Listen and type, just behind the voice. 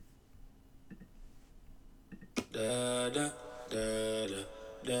Da da da da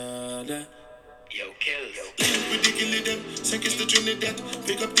da da. Yo, kills. Ridiculous them, sink is the Trinidad.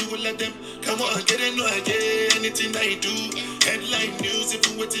 Pick up the whole of them. Come on, get in, no idea. Anything I do. Headline news, if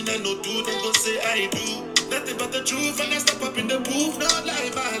you waiting, I no do. Then go say I do. Nothing but the truth, and I step up in the booth. No lie,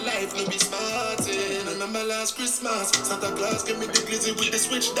 my life, no be smarting. I remember last Christmas, Santa Claus gave me the glizzy with the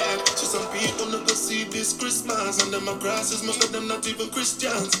switch dog. So some people no go see this Christmas. And them my grasses, most of them not even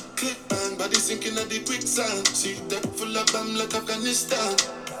Christians. Click bang, body sinking at the quicksand. See deck full of bomb like Afghanistan.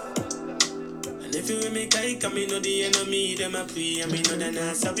 And if you with me, guy, come me know the enemy, them a pray, and me know they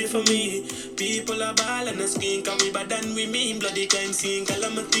not sorry for me. People are ball and a screen, cause we bad than we mean. Bloody crime scene,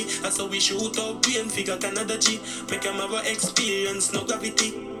 calamity. And so we shoot up, we and figure Canada G. Make them have a experience, no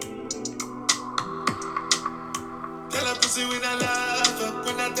gravity. Tell a pussy when I laugh up,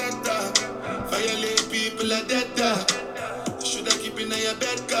 when I dead dog. Violate people are dead dog. Shoulda keep in your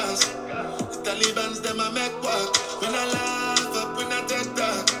bed, cause the Taliban's them a make walk. When I laugh up, when I dead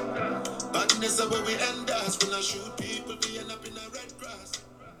dog. Badness is where we end us. When I shoot people, we end up in a red grass.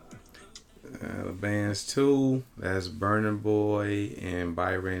 The band's two. That's Burna Boy and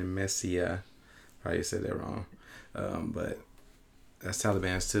Byron Messia. Probably said that wrong. But that's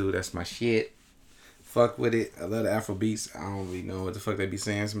Taliban's two. That's my shit. Fuck with it. I love the Afro beats. I don't really know what the fuck they be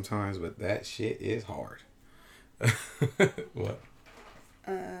saying sometimes, but that shit is hard. What?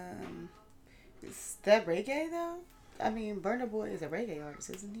 Is that reggae though? I mean, Burna Boy is a reggae artist,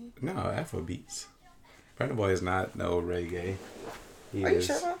 isn't he? No, Afro beats. Burna Boy is not no reggae. Are you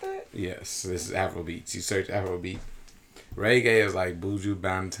sure about that? Yes, this is Afro beats. You search Afro beat. Reggae is like Buju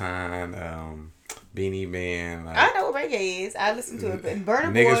Banton, Beanie Man. Like, I know what reggae is. I listen to it. And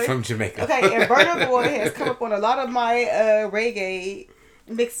Burna niggas Boy from Jamaica. Okay, and Burna Boy has come up on a lot of my reggae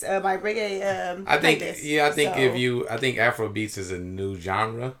mix. My reggae. I think playlists. I think Afro beats is a new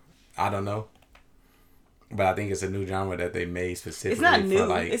genre. I don't know, but I think it's a new genre that they made specifically It's not new. for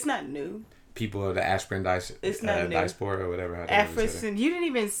like It's not new. people of the African diaspora or whatever. African. You didn't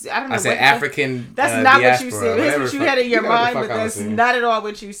even. I don't know. I said African. That's not diaspora, what you said. That's what you had in your mind, but that's not at all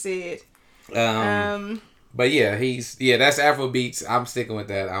what you said. But yeah, that's Afro beats. I'm sticking with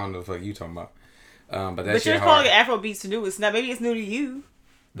that. I don't know what the fuck you talking about. But that's you're calling it Afro beats new. It's not. Maybe it's new to you.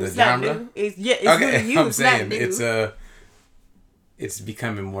 The it's genre. Not new. It's new to you. I'm it's saying not new. it's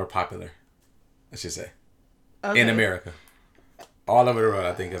becoming more popular. I should say Okay. in America, all over the world.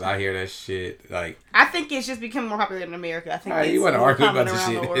 I think because I hear that shit like. I think it's just becoming more popular in America. I think. Right, it's you want to more argue about common this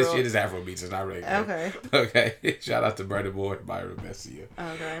around shit? the This world. shit is Afro beats. It's not reggae. Okay. Okay. Shout out to Burna Boy and Byron Messia.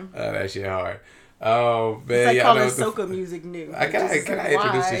 Okay. That shit hard. Oh man, It's like yeah, calling soca music new. Can I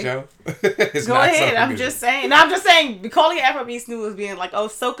introduce the show? It's Go not ahead. soca I'm music. just saying. No, I'm just saying. Calling it Afrobeats new is being like, oh,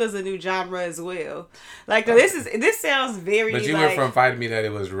 soca's a new genre as well. Like this sounds very. But you like, went from fighting me that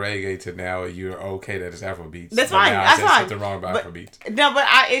it was reggae to now you're okay that it's Afrobeats. That's But fine. now That's I said fine. something wrong about But- Afrobeats. No, but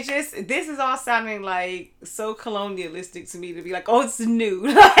this is all sounding like so colonialistic to me to be like, oh, it's new.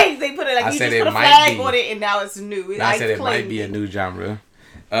 Like they put it like I you said just it put a might flag be. on it and now it's new. I said it might claim be a new genre.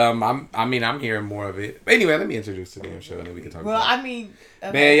 I'm hearing more of it. But anyway, let me introduce the damn show and then we can talk Well, about it. I mean,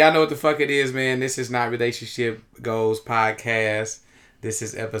 okay. Man, y'all know what the fuck it is, man. This is Not Relationship Goals Podcast. This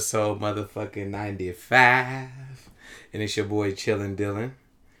is episode motherfucking 95. And it's your boy Chillin' Dylan.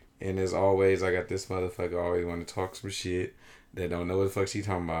 And as always, I got this motherfucker always want to talk some shit that don't know what the fuck she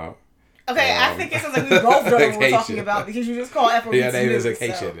talking about. Okay, I think it sounds like we both know what we're talking about because you just call Afrobeats Yeah, name new, is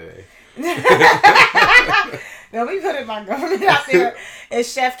Acacia so. today. No, we put my government out there.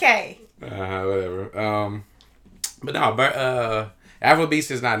 It's Chef K. Whatever. But no,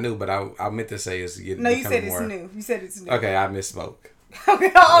 Afrobeats is not new, but I meant to say it's getting. No, you said it's more. new. You said it's new. Okay, I misspoke.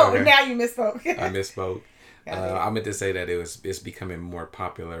 Okay. Oh, Okay. now you misspoke. I misspoke. Got it. I meant to say that it's becoming more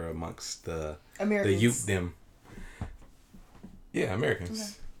popular amongst the Americans. youth them. Yeah, Americans.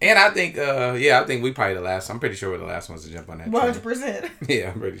 Okay. And I think I think we probably the last. I'm pretty sure we're the last ones to jump on that. 100%.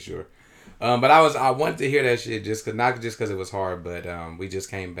 Yeah, I'm pretty sure. But I wanted to hear that shit not just because it was hard, but we just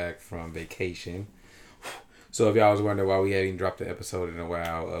came back from vacation. So if y'all was wondering why we hadn't dropped the episode in a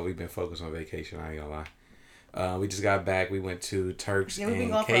while, we've been focused on vacation. I ain't gonna lie. We just got back. We went to Turks Yeah, we've been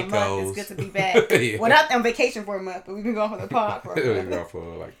and gone for a month. Caicos. It's good to be back. Yeah. Well, not on vacation for a month, but we've been gone for the pod for a We've month. been gone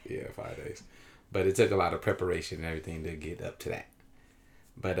for 5 days, but it took a lot of preparation and everything to get up to that.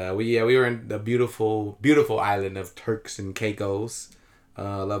 But we were in the beautiful island of Turks and Caicos.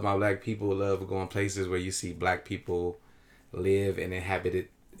 Love my black people. Love going places where you see black people live and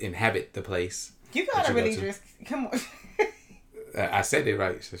inhabit the place. You gotta really just come on. I said it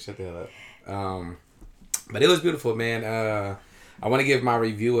right, so shut the hell up. But it was beautiful, man. I want to give my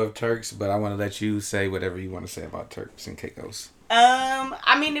review of Turks, but I want to let you say whatever you want to say about Turks and Caicos.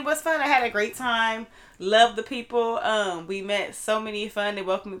 I mean, it was fun. I had a great time. Loved the people. We met so many fun and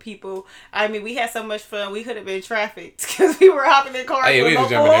welcoming people. I mean, we had so much fun. We could have been trafficked because we were hopping in cars. Hey, with we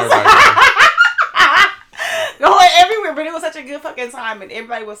was locals. jumping everybody. Going everywhere, but it was such a good fucking time, and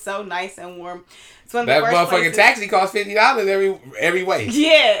everybody was so nice and warm. It's one of the That first motherfucking places- taxi costs $50 every way.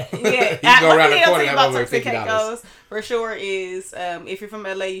 Yeah. You go around the corner, that about motherfucker Turks and $50. Caicos for sure is if you're from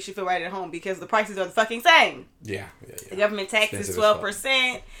LA, you should feel right at home because the prices are the fucking same. Yeah. The government tax is Expensive as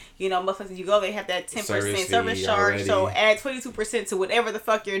 12%. You know, most places you go, they have that 10% Service service fee charge. already. So add 22% to whatever the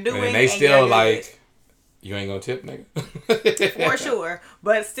fuck you're doing. And they still you're good. like, you ain't gonna tip, nigga. For sure,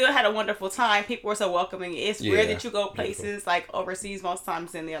 but still had a wonderful time. People were so welcoming. It's rare Yeah, that you go places like overseas most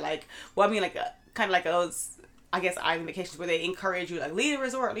times, and they're like, well, I mean, like kind of like those, I guess, island vacations where they encourage you like leave the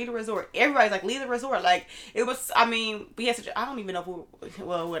resort. Everybody's like leave the resort. Like it was. I mean, we had such. I don't even know who.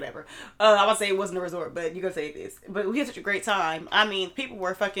 Well, whatever. I would say it wasn't a resort, but you gotta say this. But we had such a great time. I mean, people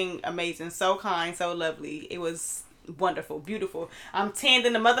were fucking amazing, so kind, so lovely. It was wonderful, beautiful. I'm tanned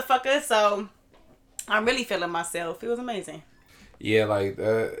in the motherfucker, so. I'm really feeling myself. It was amazing. Yeah, like,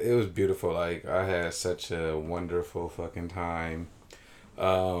 it was beautiful. Like, I had such a wonderful fucking time.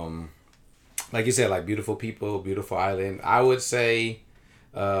 Like you said, like, beautiful people, beautiful island. I would say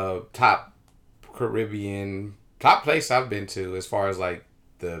top Caribbean, top place I've been to as far as, like,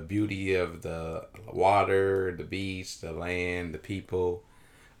 the beauty of the water, the beach, the land, the people.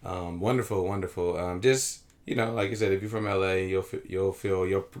 Wonderful, wonderful. Just, you know, like you said, if you're from LA, you'll feel,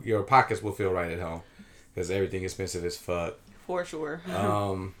 your pockets will feel right at home. Because everything expensive as fuck. For sure.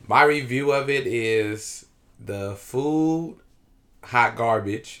 My review of it is the food, hot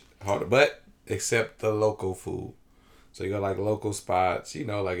garbage, but except the local food. So you got like local spots, you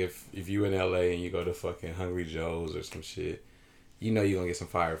know, like if you in LA and you go to fucking Hungry Joe's or some shit, you know you're gonna get some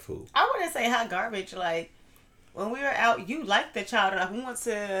fire food. I wouldn't say hot garbage. Like when we were out, you liked the chowder. Like we went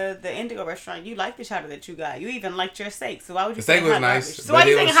to the Indigo restaurant, you liked the chowder that you got. You even liked your steak. So why would you The say steak was hot nice, garbage? So but why are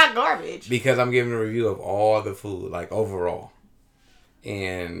you it saying was- hot garbage? Because I'm giving a review of all the food, like overall.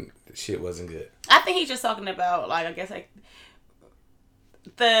 And shit wasn't good. I think he's just talking about like I guess like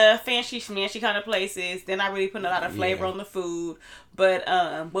the fancy schmancy kind of places. They're not really putting a lot of flavor on the food. But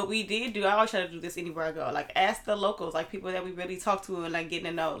what we did do, I always try to do this anywhere I go. Like ask the locals, like people that we really talk to and like getting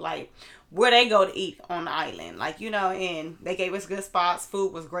to know like where they go to eat on the island. Like, you know, and they gave us good spots.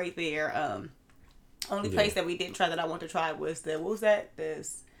 Food was great there. Only place that we didn't try that I want to try was what was that?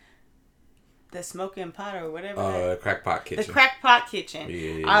 The smoking pot or whatever. Crackpot kitchen. The crackpot kitchen.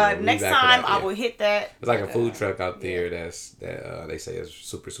 Yeah, next exactly time that, I yeah. will hit that. There's like a food truck out there that they say is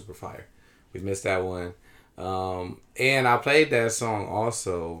super, super fire. We missed that one. And I played that song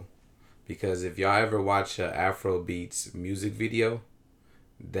also because if y'all ever watch a Afrobeats music video,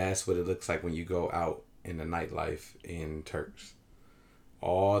 that's what it looks like when you go out in the nightlife in Turks.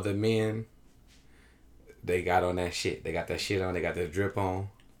 All the men, they got on that shit. They got that shit on. They got that drip on.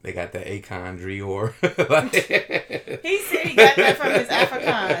 They got that Akon Dior. He said he got that from his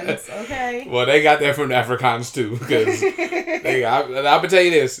Afrikaans, okay? Well, they got that from the Afrikaans too. Because I'm gonna tell you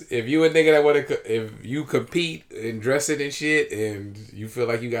this: if you a nigga that if you compete and dress it and shit, and you feel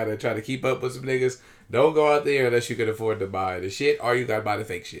like you gotta try to keep up with some niggas, don't go out there unless you can afford to buy the shit, or you gotta buy the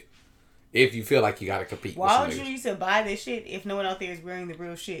fake shit. If you feel like you gotta compete. Why with would some you use to buy this shit if no one out there is wearing the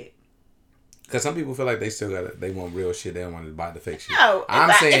real shit? Because some people feel like they want real shit. They don't want to buy the fake shit. No,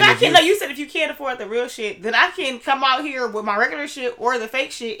 you said if you can't afford the real shit, then I can come out here with my regular shit or the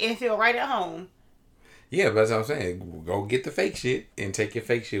fake shit and feel right at home. Yeah, but that's what I'm saying. Go get the fake shit and take your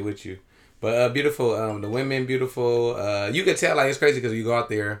fake shit with you. But beautiful. The women beautiful. You can tell like it's crazy because you go out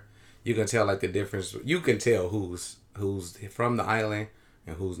there, you can tell like the difference. You can tell who's from the island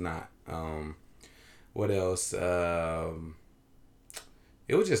and who's not. What else?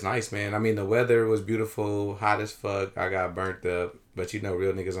 It was just nice, man. I mean, the weather was beautiful, hot as fuck. I got burnt up, but you know,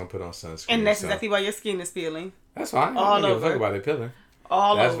 real niggas don't put on sunscreen. And that's exactly why your skin is peeling. That's fine. All I don't give a over. fuck about it peeling.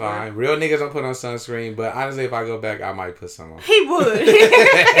 All That's over. fine. Real niggas don't put on sunscreen, but honestly, if I go back, I might put some on. He would.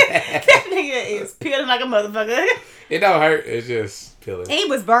 That nigga is peeling like a motherfucker. It don't hurt. It's just peeling. He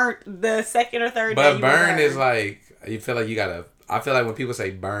was burnt the second or third day. But you were burn burned. is like you feel like you gotta. I feel like when people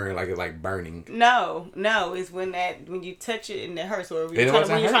say burn, like it's like burning. No, it's when you touch it and it hurts, or when It you're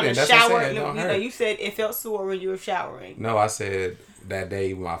wasn't trying to hurting. That's what I'm shower. saying. It don't hurt. You said it felt sore when you were showering. No, I said that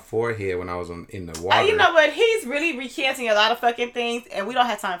day my forehead when I was in the water. You know what? He's really recanting a lot of fucking things, and we don't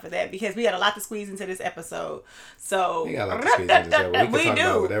have time for that because we got a lot to squeeze into this episode. So We got a lot to squeeze into this episode. We can talk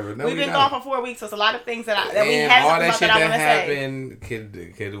about whatever. No, We've we been don't. gone for 4 weeks, so it's a lot of things that we And haven't all talked that about shit that I that want to say.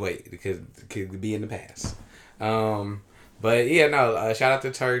 happened could wait. Could be in the past. But yeah, no. Shout out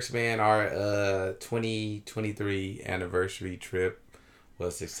to Turks, man. Our 2023 anniversary trip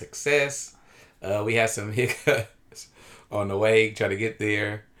was a success. We had some hiccups on the way trying to get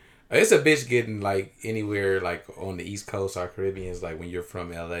there. It's a bitch getting like anywhere like on the East Coast or Caribbeans, like when you're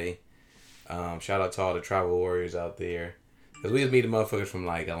from LA. Shout out to all the travel warriors out there. Cause we was meeting motherfuckers from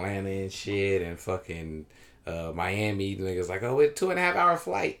like Atlanta and shit and fucking Miami. The niggas like, oh, it's 2.5 hour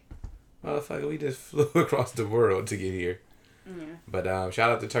flight. Motherfucker, we just flew across the world to get here. Yeah. But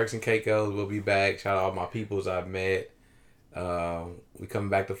shout out to Turks and Caicos. We'll be back. Shout out all my peoples I've met. We coming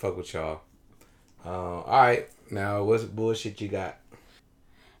back to fuck with y'all. All right. Now, what's bullshit you got?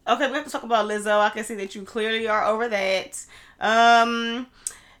 Okay, we have to talk about Lizzo. I can see that you clearly are over that.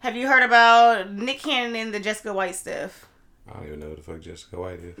 Have you heard about Nick Cannon and the Jessica White stuff? I don't even know who the fuck Jessica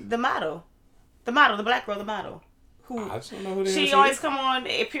White is. The model, the black girl, the model. Who I just don't know who the she always come on.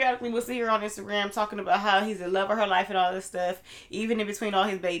 Periodically, we'll see her on Instagram talking about how he's the love of her life and all this stuff, even in between all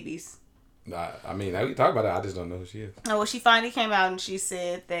his babies. I mean, we talk about it. I just don't know who she is. Oh, well, she finally came out and she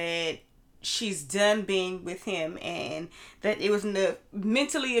said that she's done being with him and that it was a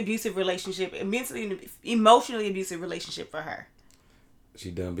mentally abusive relationship, a mentally, emotionally abusive relationship for her.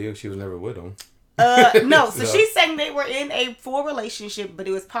 She done being. She was never with him. No, so she's saying they were in a full relationship, but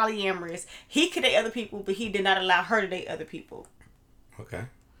it was polyamorous. He could date other people, but he did not allow her to date other people. Okay.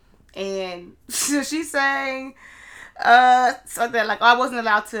 And so she's saying so that like I wasn't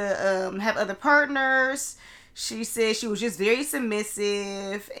allowed to have other partners. She said she was just very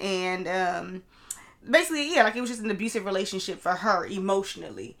submissive and basically, yeah, like it was just an abusive relationship for her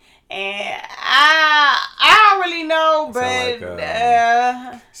emotionally. And I don't really know,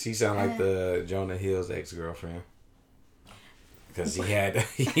 but she sound like the Jonah Hill's ex-girlfriend. Because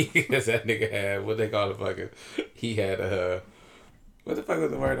because that nigga had, what they call it, fucking, he had what the fuck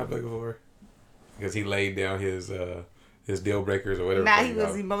was the word I'm looking for? Because he laid down his deal breakers or whatever. Nah, he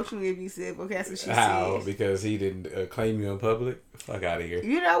was emotionally abusive. Okay, that's what she said. Because he didn't claim you in public? Fuck out of here.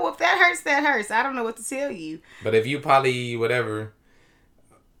 You know, if that hurts, that hurts. I don't know what to tell you. But if you poly whatever,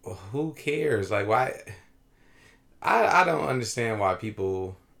 who cares? Like, why? I don't understand why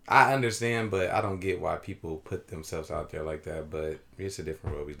people... I understand, but I don't get why people put themselves out there like that. But it's a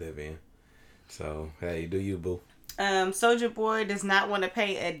different world we live in. So, hey, do you, boo. Soulja Boy does not want to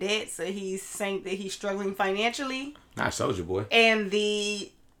pay a debt, so he's saying that he's struggling financially. Not Soulja Boy. And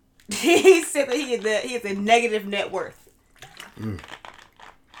he said that he has a negative net worth.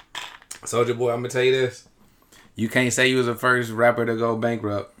 Soulja Boy, I'm gonna tell you this: you can't say you was the first rapper to go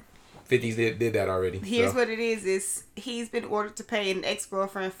bankrupt. 50 did that already. Here's what it is he's been ordered to pay an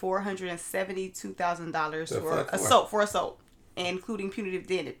ex-girlfriend $472,000 for assault, including punitive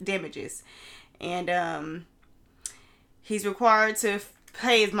damages, and he's required to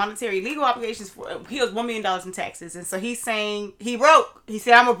pay his monetary legal obligations he owes $1 million in taxes. And so he's saying he broke. He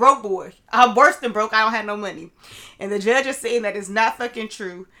said, I'm a broke boy. I'm worse than broke. I don't have no money. And the judge is saying that is not fucking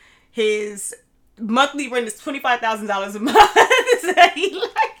true. His monthly rent is $25,000 a month.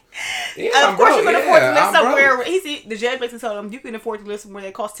 Of course you can afford to live somewhere. The judge basically told him you can afford to live somewhere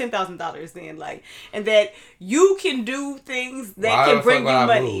that costs $10,000 then, like, and that you can do things that can bring you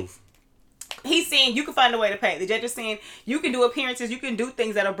money. He's saying you can find a way to pay. The judge is saying you can do appearances, you can do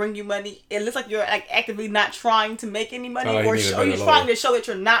things that'll bring you money. It looks like you're like actively not trying to make any money, or you're trying to show that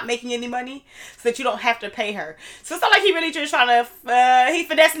you're not making any money so that you don't have to pay her. So it's not like he really just trying to he's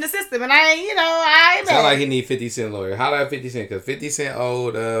finessing the system. And I sound like he need 50 Cent lawyer. How that 50 Cent? Because 50 Cent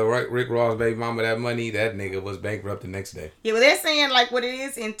owed Rick Ross' baby mama that money. That nigga was bankrupt the next day. Yeah, well they're saying like what it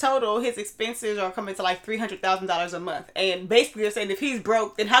is in total, his expenses are coming to like $300,000 a month. And basically they're saying if he's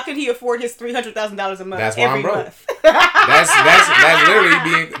broke, then how can he afford his $300,000 a month? That's why every I'm broke. Month? that's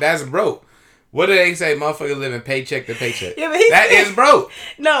literally that's broke. What do they say? Motherfucker living paycheck to paycheck. Yeah, but that is broke.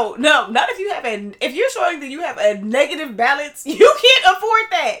 No, not if you have if you're showing that you have a negative balance, you can't afford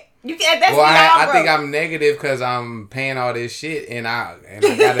that. You can't. That's I think I'm negative because I'm paying all this shit and I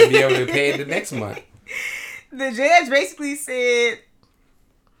gotta be able to pay it the next month. The judge basically said,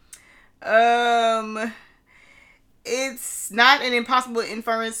 it's not an impossible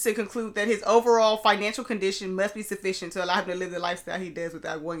inference to conclude that his overall financial condition must be sufficient to allow him to live the lifestyle he does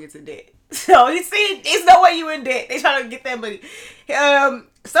without going into debt. So he's saying there's no way you in debt. They trying to get that money.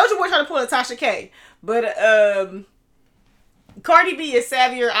 Soulja Boy trying to pull a Tasha K, but Cardi B is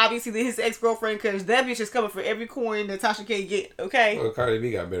savvier, obviously, than his ex-girlfriend because that bitch is coming for every coin that Tasha K get, okay? Well, Cardi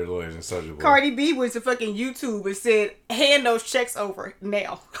B got better lawyers than Soulja Boy. Cardi B went to fucking YouTube and said, hand those checks over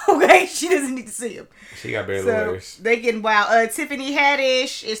now, okay? She doesn't need to see them. She got better lawyers. They getting wild. Tiffany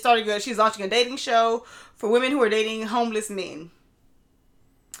Haddish is she's launching a dating show for women who are dating homeless men.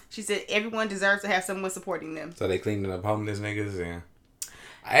 She said everyone deserves to have someone supporting them. So they cleaning up homeless niggas and.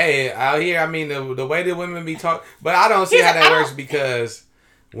 Hey, out here, I mean, the way that women be talking, but I don't see how that works because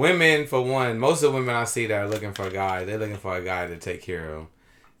women, for one, most of the women I see that are looking for a guy, they're looking for a guy to take care of them.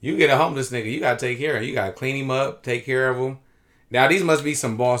 You get a homeless nigga, you gotta take care of him. You gotta clean him up, take care of him. Now, these must be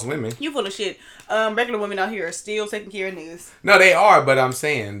some boss women. You full of shit. Regular women out here are still taking care of niggas. No, they are, but I'm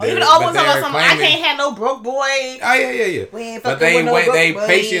saying. Even the old ones talking about something, I can't have no broke boy. Oh, yeah. But they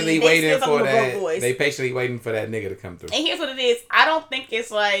patiently waiting for that. They patiently waiting for that nigga to come through. And here's what it is. I don't think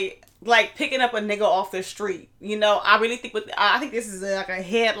it's like picking up a nigga off the street. You know, I really think I think this is like a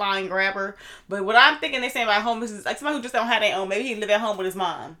headline grabber. But what I'm thinking they're saying about homeless is like somebody who just don't have their own. Maybe he live at home with his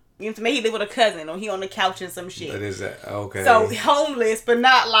mom. You know, maybe he live with a cousin or he on the couch and some shit. But is that okay? So homeless, but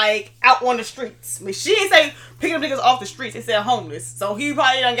not like out on the streets. I mean, she didn't say picking up niggas off the streets. It said homeless. So he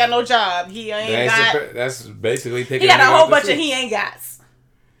probably ain't got no job. He ain't got. That's basically picking. He got a whole bunch of he ain't got.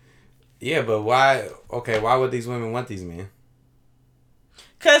 Yeah, but why? Okay, why would these women want these men?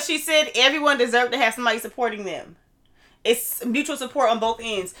 Because she said everyone deserved to have somebody supporting them. It's mutual support on both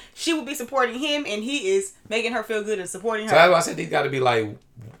ends. She would be supporting him, and he is making her feel good and supporting her. So that's why I said these got to be like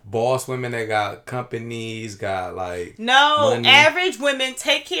boss women that got companies, got like money. Average women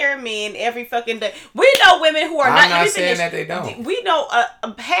take care of men every fucking day. We know women who are I'm not saying that they don't. We know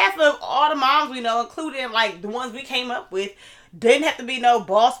half of all the moms we know, including like the ones we came up with, didn't have to be no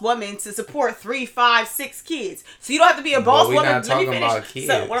boss woman to support 3, 5, 6 kids. So you don't have to be a boss woman. Not talking about kids.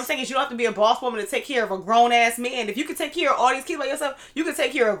 So what I'm saying is you don't have to be a boss woman to take care of a grown ass man. If you can take care of all these kids by yourself, you can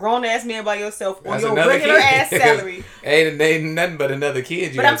take care of a grown ass man by yourself on your regular ass salary. Ain't nothing but another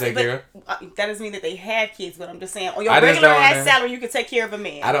kid you gotta take care of. That doesn't mean that they have kids, but I'm just saying on your regular ass salary you can take care of a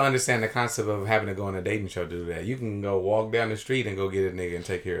man. I don't understand the concept of having to go on a dating show to do that. You can go walk down the street and go get a nigga and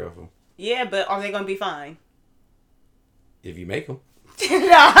take care of him. Yeah, but are they gonna be fine? If you make them.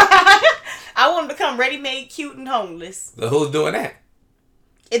 I want them to come ready-made, cute, and homeless. So who's doing that?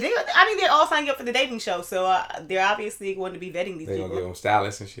 I think they're all signing up for the dating show, so they're obviously going to be vetting these people. They're going to give them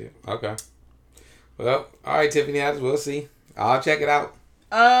stylists and shit. Okay. Well, all right, Tiffany Adams, we'll see. I'll check it out.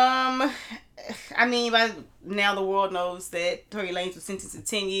 I mean, by now the world knows that Tory Lanez was sentenced to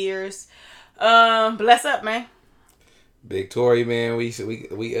 10 years. Bless up, man. Big Tory, man. We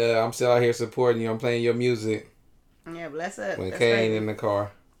I'm still out here supporting you. I'm playing your music. Yeah, bless up. When Kay ain't in the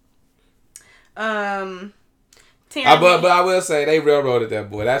car. But I will say they railroaded that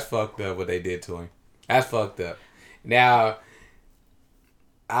boy. That's fucked up what they did to him. That's fucked up. Now,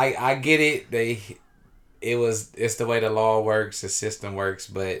 I get it. It's the way the law works, the system works,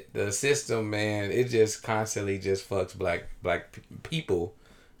 but the system, man, it just constantly just fucks black people,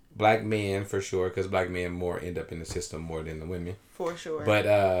 black men for sure, because black men more end up in the system more than the women. For sure.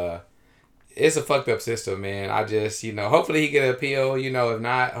 But it's a fucked up system, man. I just, hopefully he get an appeal. If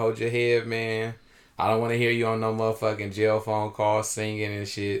not, hold your head, man. I don't want to hear you on no motherfucking jail phone call singing and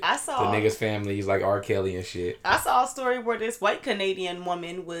shit. I saw the niggas' families like R. Kelly and shit. I saw a story where this white Canadian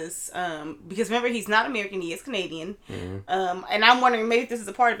woman was, because remember he's not American, he is Canadian. Mm-hmm. And I'm wondering maybe this is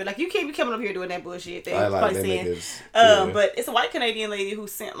a part of it. Like you can't be coming up here doing that bullshit. That probably saying. But it's a white Canadian lady who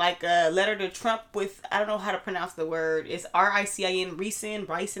sent like a letter to Trump with, I don't know how to pronounce the word. It's RICIN,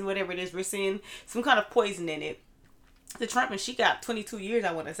 ricin, whatever it is, ricin, some kind of poison in it. To Trump, and she got 22 years,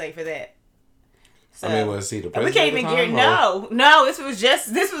 I want to say, for that. So, was he the president? We can't even get no. This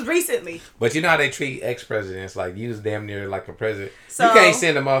was recently. But you know how they treat ex-presidents like you was damn near like a president. So, you can't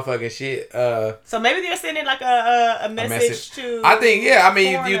send a motherfucking shit. So maybe they're sending like a message to. I think I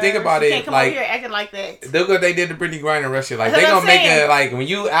mean you think about it, can't come over here acting like that. Look what they did to Brittany Griner in Russia. Like they gonna make it like when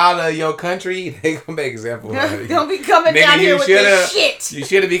you out of your country, they gonna make example. They're gonna be coming down here with this shit. You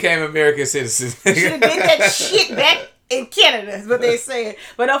should have became American citizens. You should have did that shit back in Canada is what they're saying.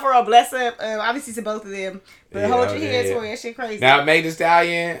 But overall, bless up. Obviously to both of them. But hold your head for that shit crazy. Now, Meg Thee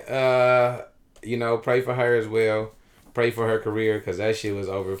Stallion, pray for her as well. Pray for her career because that shit was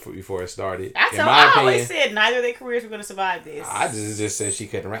over before it started. I always said neither of their careers were going to survive this. I just said she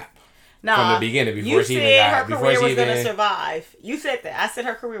couldn't rap. Nah, from the beginning before she even got. Her career was going to survive. You said that. I said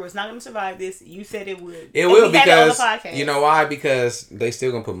her career was not going to survive this. You said it would. It will because you know why? Because they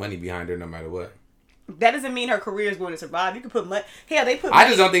still going to put money behind her no matter what. That doesn't mean her career is going to survive. You can put money. Hell, they put. I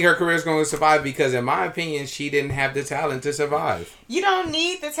just don't think her career is going to survive because, in my opinion, she didn't have the talent to survive. You don't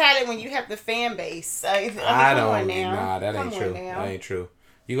need the talent when you have the fan base. I don't. Nah, that ain't true. That ain't true.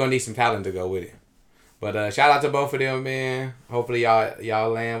 You're gonna need some talent to go with it. But shout out to both of them, man. Hopefully y'all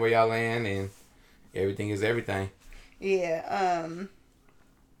land where y'all land and everything is everything. Yeah.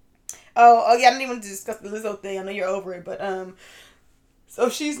 Oh yeah. I didn't even discuss the Lizzo thing. I know you're over it, but So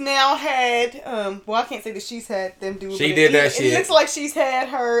she's now had, well, I can't say that she's had them do it. She did that shit. It looks like she's had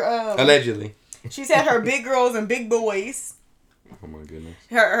her, allegedly. She's had her big girls and big boys. Oh my goodness.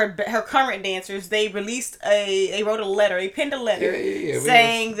 Her current dancers, they wrote a letter, they penned a letter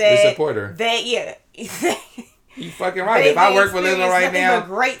saying we support her. You fucking right. If I work for Lizzo right now,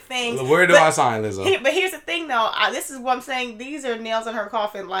 great things. Where do I sign Lizzo? But here's the thing, though. This is what I'm saying. These are nails in her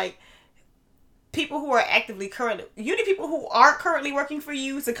coffin. Like, people who are you need people who aren't currently working for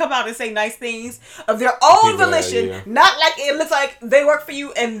you to come out and say nice things of their own volition. Not like it looks like they work for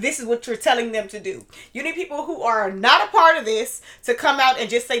you and this is what you're telling them to do. You need people who are not a part of this to come out and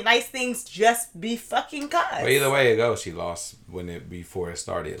just say nice things. Just be fucking kind. Well, either way it goes, she lost before it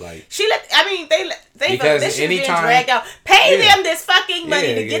started. Like they because this shit being anytime dragged out. Pay them this fucking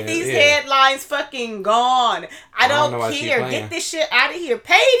money to get these headlines fucking gone. I don't care. Get this shit out of here.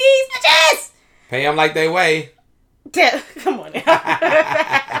 Pay these bitches. Pay them like they weigh. Come on now.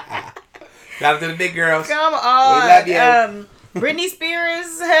 Shout out to the big girls. Come on. We love you. Britney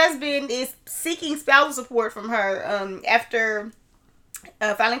Spears' husband is seeking spousal support from her after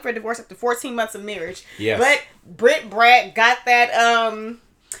filing for divorce after 14 months of marriage. Yes. But Britt Brad got that.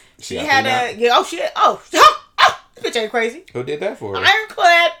 She had a this bitch ain't crazy. Who did that for her?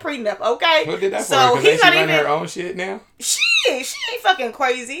 Ironclad prenup. Okay. Who did that for her? Because she run her own shit now. She ain't fucking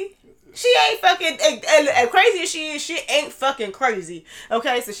crazy. She ain't fucking and crazy as she ain't fucking crazy.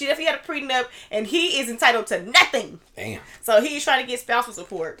 Okay, so she definitely had a prenup, and he is entitled to nothing. Damn. So he's trying to get spousal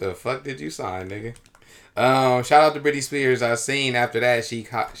support. The fuck did you sign, nigga? Shout out to Britney Spears. I seen after that she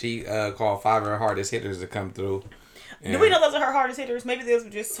called 5 of her hardest hitters to come through. Do we know those are her hardest hitters? Maybe those were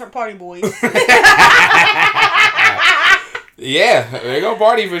just her party boys. Yeah, they gonna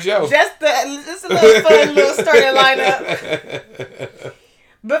party for sure. Just a little fun little starting lineup.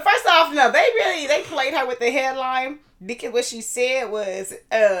 But first off, no, they played her with the headline because what she said was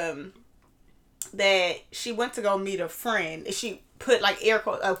that she went to go meet a friend. She put like air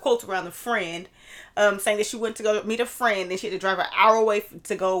quotes around the friend, saying that she went to go meet a friend and she had to drive an hour away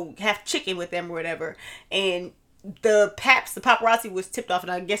to go have chicken with them or whatever. And the paparazzi was tipped off,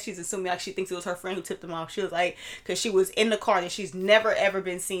 and I guess she's assuming like she thinks it was her friend who tipped them off. She was like, because she was in the car that she's never ever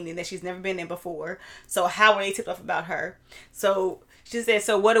been seen in, that she's never been in before. So how were they tipped off about her? So she said,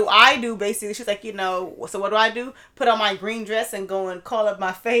 so what do I do, basically? She's like, so what do I do? Put on my green dress and go and call up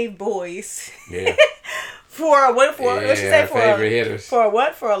my fave boys. Yeah. What she say? For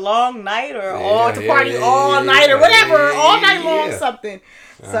what? For a long night or party all night or whatever. All night long something.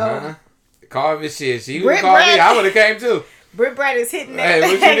 So. Call me shit. She would call me. I would have came too. Britt Brad is hitting that. Hey,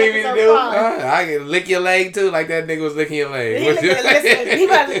 what you need me to do? I can lick your leg too, like that nigga was licking your leg. He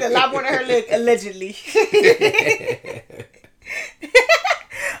might lick a lot more than her leg, allegedly.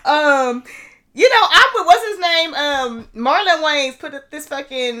 What's his name? Marlon Wayans put this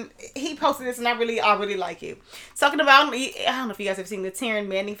he posted this and I really like it. Talking about, I don't know if you guys have seen the Taryn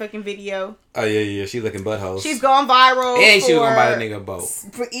Manning fucking video. Oh yeah, she looking buttholes. She's gone viral. And she was gonna buy the nigga a boat.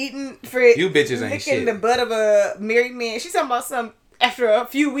 For you bitches ain't shit. Licking the butt of a married man. She's talking about some. After a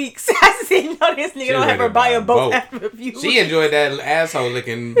few weeks, I said, this nigga don't have her buy a boat after a few weeks. She enjoyed that asshole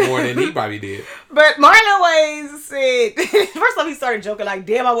licking more than he probably did. But Marlon Wayans said, first off, he started joking like,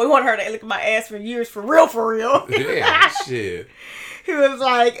 damn, I would want her to lick my ass for years, for real. Yeah, shit. He was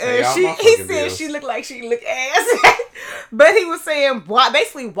like, he said she looked like she licked ass. But he was saying, why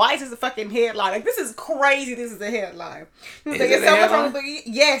is this a fucking headline? Like, this is crazy, this is a headline. He was like, it's so much wrong with it.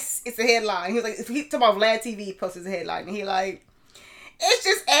 Yes, it's a headline. He was like, if he talking about Vlad TV posted a headline, and he like, it's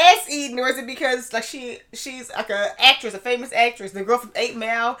just ass eating, or is it because like she's like a famous actress, the girl from 8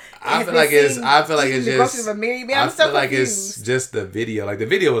 Mile? I feel like it's just of a married man. I feel like it's just the video. Like the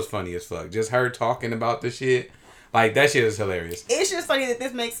video was funny as fuck. Just her talking about the shit. Like that shit is hilarious. It's just funny that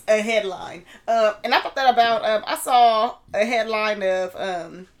this makes a headline. And I thought that about I saw a headline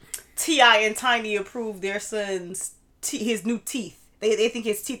of T.I. and Tiny approved their son's his new teeth. They think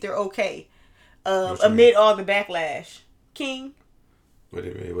his teeth are okay. Amid all the backlash. King. What do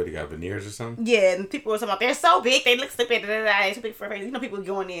you got, veneers or something? Yeah, and people were talking about, they're so big, they look stupid, they're too big for face. People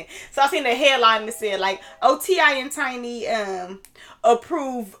going in. So I seen the headline that said, like, T.I. and Tiny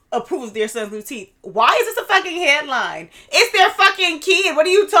approves their son's new teeth. Why is this a fucking headline? It's their fucking kid. What are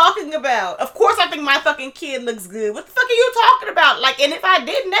you talking about? Of course I think my fucking kid looks good. What the fuck are you talking about? Like, and if I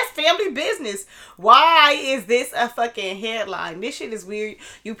didn't, that's family business. Why is this a fucking headline? This shit is weird.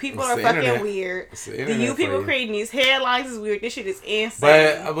 You people are fucking weird. You people creating these headlines is weird. This shit is insane.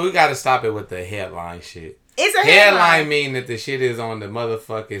 But we gotta stop it with the headline shit. It's a headline mean that the shit is on the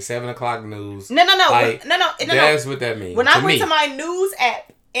motherfucking 7 o'clock news. No. That's what that means. When I went to my news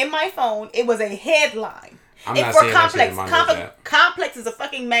app in my phone, it was a headline. I'm It's not for seeing that shit Complex. in my news app. Complex is a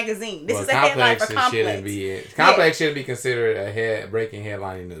fucking magazine. This Well, is a headline for Complex Complex. shouldn't be Complex shouldn't be considered a breaking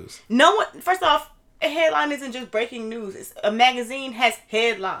headline news. No one. First off, a headline isn't just breaking news. It's, a magazine has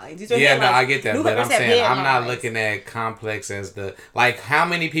headlines. These are Yeah, headlines. no, I get that, but Newspapers I'm have saying I'm not headlines. looking at Complex as the like. How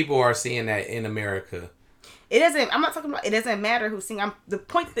many people are seeing that in America? It doesn't. I'm not talking about. It doesn't matter who's seeing. The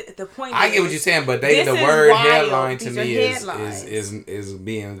point. The point. I is, get what you're saying, but the this is word wild. headline to These are me headlines. is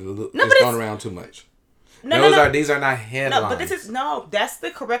being No, it's but thrown it's- around too much. No. These are not headlines. No, but this is that's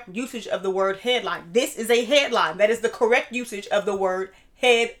the correct usage of the word headline. This is a headline. That is the correct usage of the word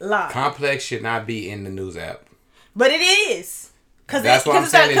headline. Complex should not be in the news app. But it is. That's what I'm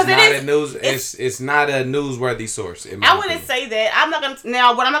saying. It's not a news. It's It's not a newsworthy source. In my I wouldn't opinion. say that. I'm not gonna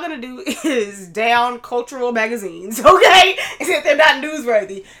now. What I'm not gonna do is down cultural magazines, okay? If they're not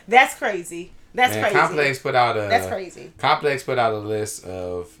newsworthy, that's crazy. That's Man, crazy. Complex put out a. That's crazy. Complex put out a list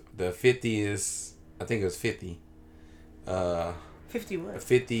of the 50th. I think it was 50. 50 what?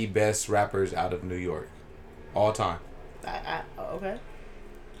 50 best rappers out of New York, all time. Okay.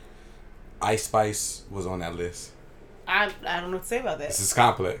 Ice Spice was on that list. I don't know what to say about that. This is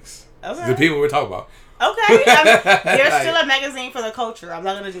Complex. Okay. This is the people we're talking about. Okay. There's Like- still a magazine for the culture. I'm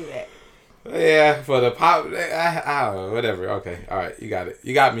not gonna do that. Yeah, for the pop. I don't know. Whatever. Okay. All right. You got it.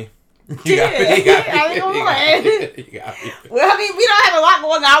 You got me. You Yeah, got me. You got me. I mean, come You got on. me. You got me. Well, I mean, we don't have a lot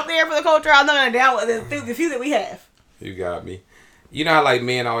going out there for the culture. I'm not gonna down with the few that we have. You got me. You know how like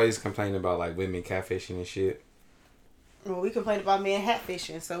men always complain about like women catfishing and shit. Well, we complain about men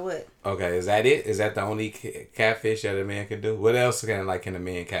hatfishing. So what? Okay, is that it? Is that the only catfish that a man can do? What else can a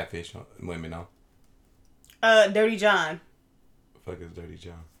man catfish women on? Dirty John. Fuck is Dirty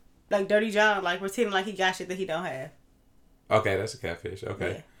John? Like Dirty John, like pretending like he got shit that he don't have. Okay, that's a catfish.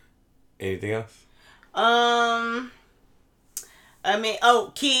 Okay. Anything else? I mean,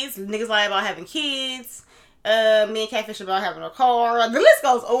 kids. Niggas lie about having kids. Me and catfish about having a car. The list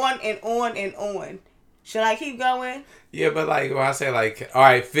goes on and on and on. Should I keep going? Yeah, but like when I say like, all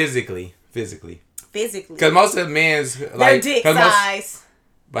right, physically, Physically. because most of the men's Their like dick 'cause size.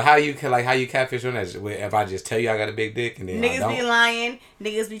 But how you catfish on that? If I just tell you I got a big dick and then I Niggas don't. be lying.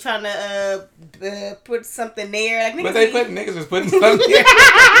 Niggas be trying to put something there. Like, But niggas niggas was putting something there.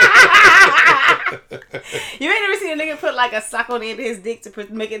 You ain't never seen a nigga put like a sock on the end of his dick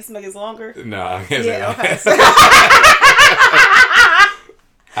to make it longer? No, I can't say Yeah, that. okay.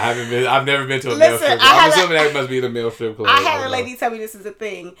 I've never been to a Listen, male strip club. I I'm had assuming that must be the male strip club. I had a don't lady know. tell me this is a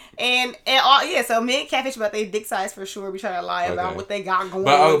thing, and all so men catfish about their dick size for sure. We try to lie about Okay. what they got going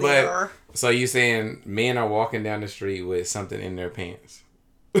But on there. so you saying men are walking down the street with something in their pants?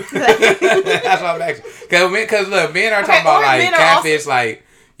 That's what I'm asking. Because look, men are talking about or like men are catfish, like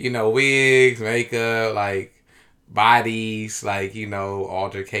wigs, makeup, like bodies, like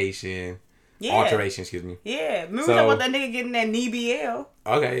altercation. Yeah. Alteration, excuse me. Yeah, remember So- talking about that nigga getting that knee BL?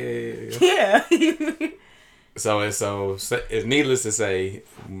 Okay, yeah. Yeah. So it's needless to say,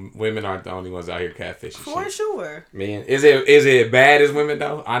 women aren't the only ones out here catfishing. For shit. sure. Man, is it bad as women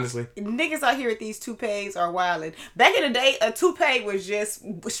though? Honestly, Niggas out here with these toupees are wildin'. Back in the day, a toupee was just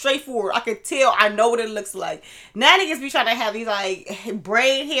straightforward. I could tell. I know what it looks like. Now niggas be trying to have these like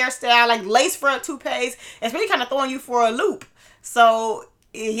braid hairstyle, like lace front toupees. It's really kind of throwing you for a loop. So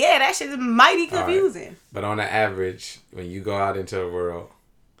yeah, that shit is mighty confusing. but on the average, when you go out into the world,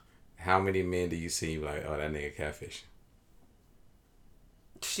 how many men do you see like, oh, that nigga catfishing?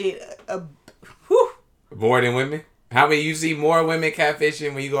 Shit. Whew. More than women? How many you see more women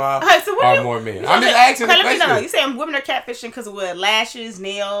catfishing when you go out, Alright, so what or do- more men? you I'm just asking the okay, let me know. question. You saying women are catfishing because of what? Lashes,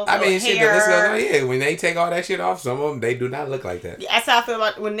 nails, I mean, or shit. hair? Let's go. Yeah, when they take all that shit off, some of them they do not look like that. That's how I feel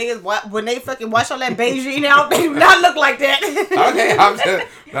about when niggas when they fucking wash all that Beijing out. They do not look like that. Okay,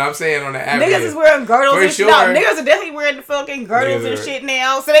 I'm saying on the average. Niggas is wearing girdles For and shit. sure. No, niggas are definitely wearing the fucking girdles Niggas and are- shit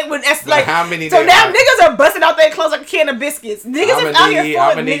now. So they would. That's But like how many So they now are- niggas are busting out their clothes like a can of biscuits. Niggas I'm is out here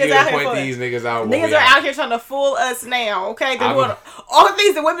gonna fooling. need you Niggas out to here point fooling. these niggas out. Niggas are out here trying to fool us now. Okay, they're doing all the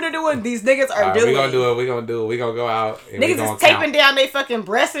things that women are doing. These niggas are doing. We're gonna do it. We're gonna do it. We're gonna go out. And we Niggas gonna is taping count. down their fucking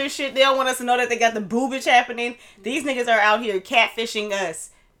breasts and shit. They don't want us to know that they got the boobage happening. These niggas are out here catfishing us.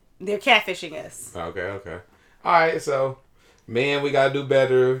 They're catfishing us. Okay. All right, so men, we gotta do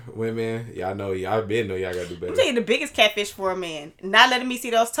better. Women, y'all know y'all been know y'all gotta do I'm better. telling you, the biggest catfish for a man, not letting me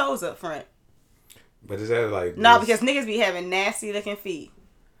see those toes up front. But is that like No, this- because niggas be having nasty looking feet.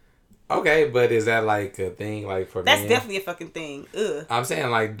 okay? But is that like a thing like for That's men? definitely a fucking thing. Ugh. I'm saying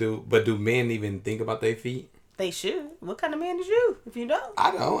like do men even think about their feet? They should. What kind of man is you? If you don't.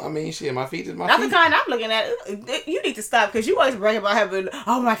 I don't. I mean, shit, my feet is my Not the feet. kind I'm looking at. You need to stop because you always brag about having,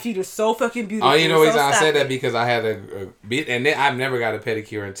 my feet are so fucking beautiful. Oh, you know, so reason I stop said that it. because I had a bit, and then I've never got a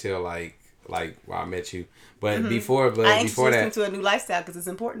pedicure until like like while I met you. But I before introduced that, him to a new lifestyle because it's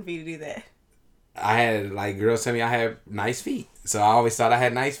important for you to do that. I had like girls tell me I had nice feet, so I always thought I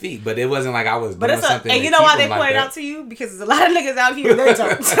had nice feet, but it wasn't like I was But doing it's something. and you to know why keep they them like pointed that. out to you? Because there's a lot of niggas out here that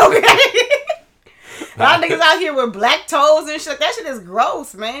don't. Okay. A lot of niggas out here with black toes and shit. That shit is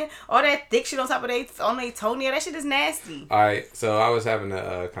gross, man. All that thick shit on top of their toenail. That shit is nasty. All right, so I was having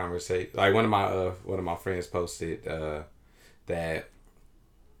a conversation. Like one of my friends posted that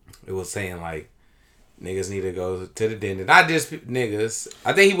it was saying like niggas need to go to the dentist. Not just niggas.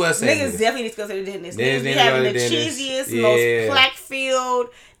 I think he was saying Niggas definitely need to go to the dentist. Niggas Niggas be need to go having to the the dentist. cheesiest, Yeah. most plaque-filled,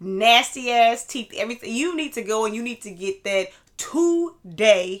 nasty-ass teeth. Everything. You need to go and you need to get that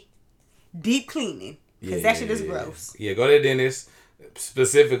 2-day deep cleaning. Because that shit is gross. Yeah, go to the dentist.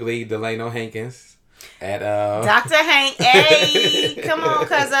 Specifically, Delano Hankins. At Dr. Hank. Hey, come on,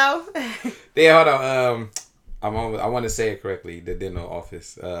 cuzzo. Yeah, hold on. I want to say it correctly. The dental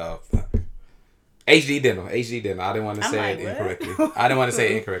office. HD Dental. HD Dental. I didn't want to say like, it what? incorrectly. I didn't want to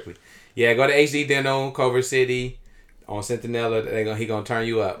say it incorrectly. Yeah, go to HD Dental, Culver City, on Centinela. He gonna turn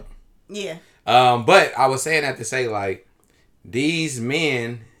you up. Yeah. But I was saying that to say like these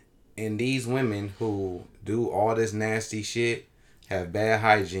men and these women who do all this nasty shit have bad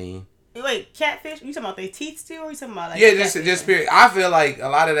hygiene. Wait, catfish? You talking about their teeth still, or you talking about like? Yeah, catfish? just period. I feel like a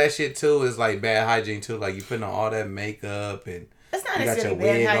lot of that shit too is like bad hygiene too. Like you putting on all that makeup and That's not you got necessarily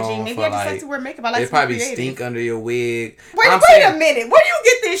your bad wig hygiene. on Maybe for I just like like to wear makeup. I like it to probably be creative. stink under your wig. Wait I'm a saying, minute. Where do you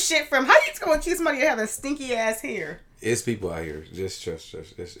get this shit from? How you gonna accuse somebody of having stinky ass hair? It's people out here. Just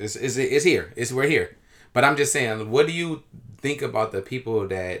it's here. We're here. But I'm just saying, what do you think about the people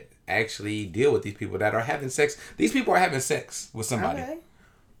that actually deal with these people that are having sex? These people are having sex with somebody. Okay.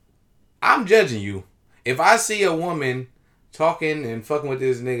 I'm judging you. If I see a woman talking and fucking with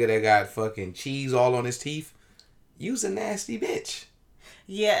this nigga that got fucking cheese all on his teeth, you's a nasty bitch.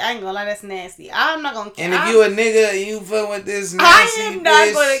 Yeah, I ain't gonna lie, that's nasty. I'm not gonna. And if you a nigga and you fucking with this nasty I am not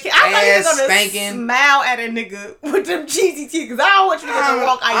bitch, gonna. I'm not even ass gonna stinking. smile at a nigga with them cheesy teeth because I don't want you to get the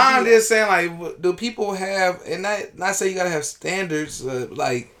wrong idea. I'm just saying, like, do people have, and not say you gotta have standards,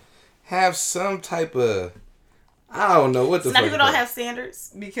 like, have some type of, I don't know what the Some fuck. people don't have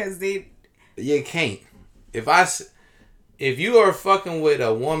standards because they. You can't. If you are fucking with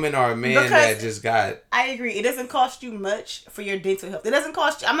a woman or a man that just got. I agree. It doesn't cost you much for your dental health. It doesn't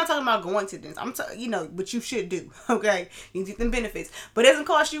cost you. I'm not talking about going to the dentist. I'm talking, what you should do. Okay, you get them benefits, but it doesn't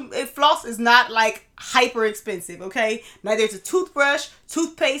cost you. Floss is not like hyper expensive. Okay, now there's a toothbrush,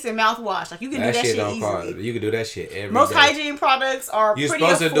 toothpaste, and mouthwash. Like you can do that shit don't easily. cost. You can do that shit every Most day. hygiene products are You're pretty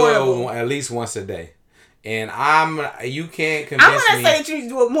supposed affordable. to do it at least once a day, and you can't convince I'm gonna me. say that you need to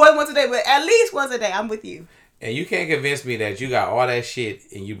do it more than once a day, but at least once a day. I'm with you. And you can't convince me that you got all that shit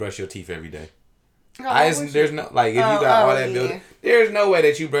and you brush your teeth every day. Oh, There's no like if you got all that build, there's no way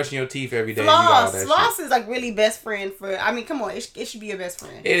that you brushing your teeth every day. Floss is like really best friend for. I mean, come on, it should be your best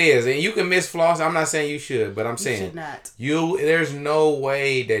friend. It is, and you can miss floss. I'm not saying you should, but I'm saying You should not. There's no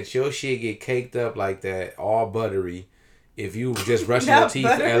way that your shit get caked up like that, all buttery, if you just brushing your teeth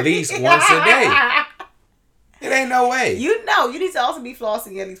at least once a day. It ain't no way. You need to also be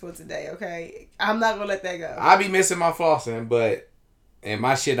flossing at least once a day, okay? I'm not gonna let that go. I be missing my flossing, and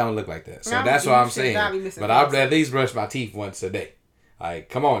my shit don't look like that. So that's what I'm saying. But I at least brush my teeth once a day. Like,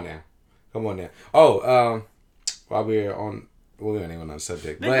 come on now. Oh, while we're on, we don't even on the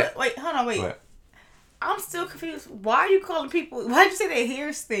subject. But wait, hold on, wait. What? I'm still confused. Why are you calling people? Why did you say their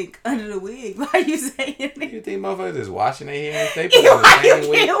hair stink under the wig? Why are you saying it? You think motherfuckers is washing their hair? They put on the Why same you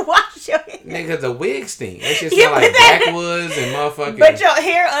wig. can't wash your hair? Nigga, the wig stink. That shit Yeah, smell like but that- backwoods and motherfucking But your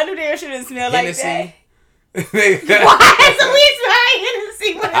hair under there shouldn't smell Hennessy. like that. Nigga, Why is the wig smell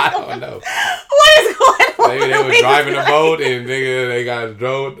Hennessy? What is I going don't know. What is going on? Maybe they was driving a boat and nigga, they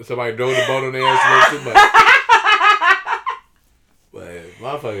got somebody drove the boat on their ass a little too much. But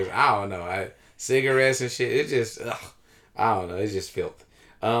motherfuckers, I don't know. Cigarettes and shit, it just, I don't know. It's just filth.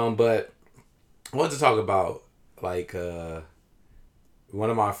 But I wanted to talk about, like, one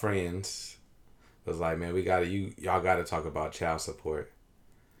of my friends was like, man, y'all gotta talk about child support.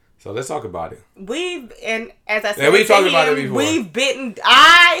 So let's talk about it. As I said, we talked about it before.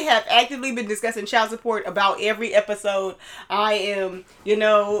 I have actively been discussing child support about every episode. I am,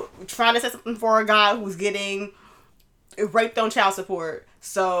 trying to set something for a guy who's getting raped on child support.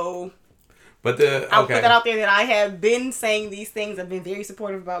 So I'll put that out there that I have been saying these things. I've been very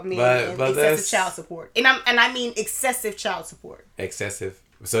supportive about men and excessive child support. And I mean excessive child support. Excessive.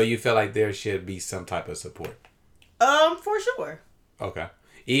 So you feel like there should be some type of support? For sure. Okay.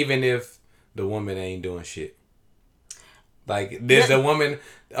 Even if the woman ain't doing shit. Like, there's a woman.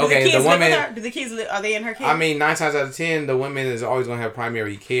 Do Okay, the woman. Do the kids live? Are they in her care? I mean, 9 times out of 10, the woman is always gonna have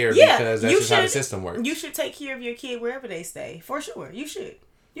primary care Yeah, because that's just how the system works. You should take care of your kid wherever they stay, for sure. You should.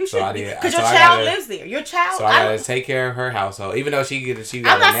 You So should, I did- because so your I child gotta- lives there. Your child. So I gotta take care of her household, even though she got a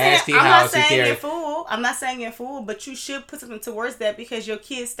I'm not nasty saying, I'm house. not saying you're fool. I'm not saying you're fool, but you should put something towards that because your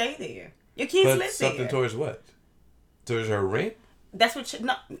kids stay there. Your kids Put live something there. towards what? Towards her rent? That's what.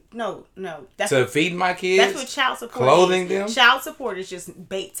 No. That's To feed my kids? That's what child support Clothing is. them? Child support is just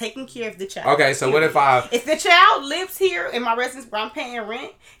taking care of the child. Okay, so what if I... If the child lives here in my residence where I'm paying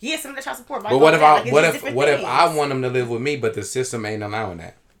rent, yes, some of the child support might But go what if down. I... Like, it's what just if different what if things. I want them to live with me, but the system ain't allowing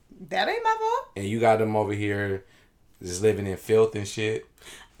that? That ain't my fault. And you got them over here just living in filth and shit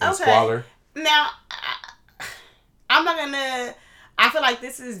and Okay. squalor. Now, I'm not gonna. I feel like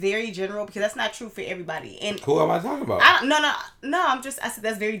this is very general because that's not true for everybody. And Who am I talking about? no. I said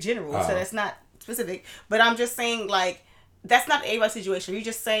that's very general, so Oh. that's not specific. But I'm just saying like that's not everybody's situation. You're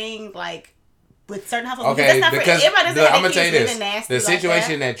just saying like with certain households. Okay, that's not because for everybody. Doesn't have I'm gonna their tell you kids this: living nasty the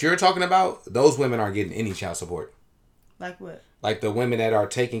situation like that you're talking about, those women aren't getting any child support. Like what? Like the women that are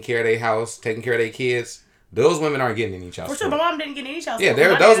taking care of their house, taking care of their kids, those women aren't getting any child For sure, support. my mom didn't get any child Yeah, support.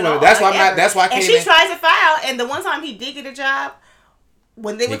 they're My those dad at women. all, That's why like, I'm not. ever. That's why I And can't. she even, tries to file, and the one time he did get a job,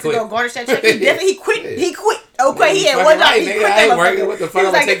 when they went to quit. go garnish that check, he quit. Yeah. He quit. Okay, he had Fucking one job. right, He nigga. quit I that ain't working. motherfucker. What the fuck He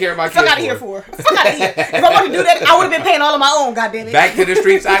was I'm gonna take care of my fuck kids out of here for?" for. Fuck out of here. If I wanted to do that, I would have been paying all of my own. Goddamn it. Back to the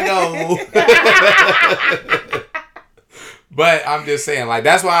streets I go. But I'm just saying, like,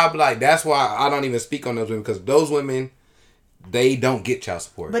 that's why I don't even speak on those women, because those women, they don't get child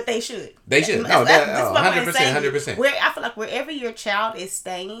support. But they should. They should. That's what I'm 100%, saying. 100%. Where I feel like wherever your child is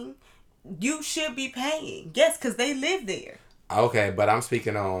staying, you should be paying. Yes, because they live there. Okay, but I'm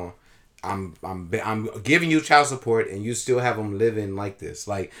speaking on, I'm giving you child support and you still have them living like this.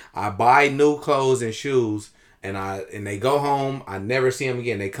 Like, I buy new clothes and shoes and they go home. I never see them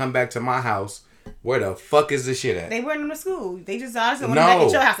again. They come back to my house. Where the fuck is the shit at? They weren't in the school. They just honestly went back No.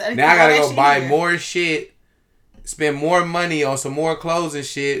 at your house. Now I gotta go buy here. more shit, spend more money on some more clothes and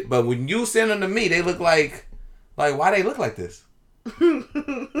shit. But when you send them to me, they look like why they look like this?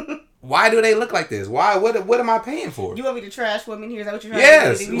 Why do they look like this? Why? What am I paying for? You want me to trash women here? Is that what you're trying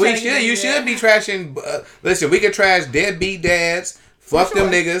Yes, to do? we should. You should be trashing. Listen, we can trash deadbeat dads. Fuck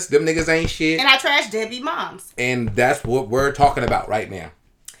them niggas. Them niggas ain't shit. And I trash deadbeat moms. And that's what we're talking about right now.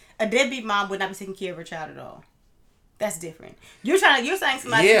 A deadbeat mom would not be taking care of her child at all. That's different. You're saying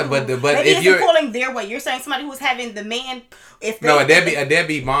somebody. Yeah, who but maybe if isn't you're pulling their way, you're saying somebody who's having the man. If they, no, a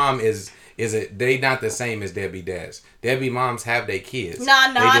deadbeat mom is they not the same as deadbeat dads. Deadbeat moms have their kids.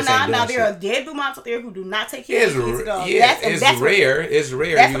 No. They just ain't doing There are shit. deadbeat moms out there who do not take care of their kids at all. Yeah, it's rare. It's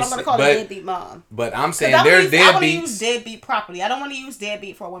rare. That's what I'm gonna call a deadbeat mom. But I'm saying I there's want to use deadbeats. deadbeat properly. I don't want to use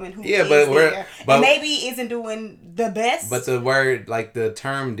deadbeat for a woman who Yeah, is but there but and maybe isn't doing the best. But the word, like the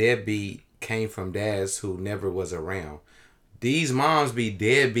term deadbeat, came from dads who never was around. These moms be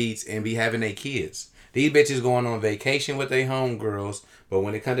deadbeats and be having their kids. These bitches going on vacation with their homegirls, but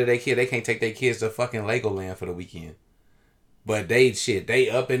when it comes to their kid, they can't take their kids to fucking Legoland for the weekend. But they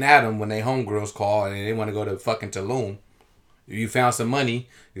up and at them when they homegirls call and they want to go to fucking Tulum. If you found some money,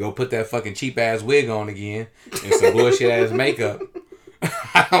 you go put that fucking cheap ass wig on again and some bullshit ass makeup.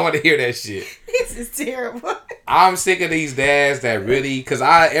 I don't want to hear that shit. This is terrible. I'm sick of these dads that really, because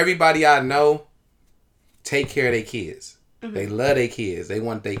everybody I know take care of their kids. Mm-hmm. They love their kids. They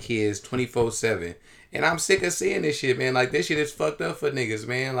want their kids 24/7. And I'm sick of seeing this shit, man. Like, this shit is fucked up for niggas,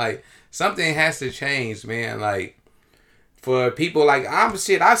 man. Like, something has to change, man. Like, for people like, I've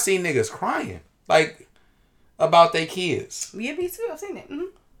seen niggas crying, like, about their kids. Yeah, me too. I've seen it. Mm-hmm.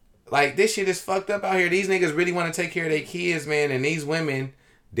 Like, this shit is fucked up out here. These niggas really want to take care of their kids, man. And these women,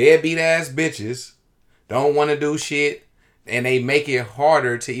 deadbeat ass bitches, don't want to do shit. And they make it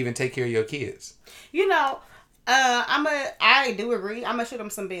harder to even take care of your kids. You know, I do agree. I'm gonna shoot them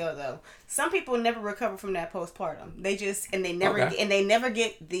some bail though. Some people never recover from that postpartum. They never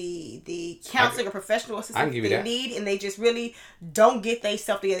get the counseling or professional assistance they need, and they just really don't get they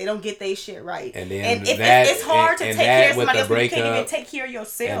self together. They don't get they shit right. And then it's hard to take care of somebody else when you can't even take care of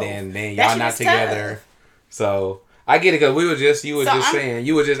yourself. And then y'all not together. Tough. So I get it, because you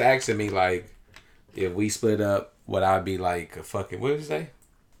were just asking me, like, if we split up, would I be like a fucking, what did you say?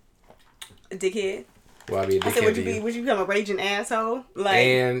 A dickhead. Well, I be a dickhead. I said, would you become a raging asshole? Like,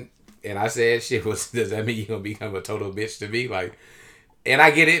 and I said, shit, does that mean you gonna become a total bitch to me? Like, and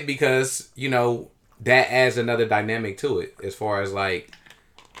I get it, because, you know, that adds another dynamic to it, as far as like,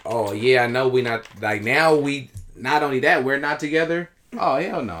 oh yeah, I know we not, like, now we, not only that, we're not together. Oh,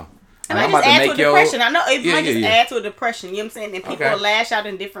 hell no. And I'm I just about to add to a make your- depression. I know it Yeah, might yeah, just yeah. add to a depression. You know what I'm saying? And people Okay. lash out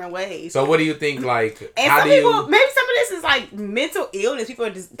in different ways. So what do you think? Like, And how some do people, you? maybe some of this is like mental illness. People are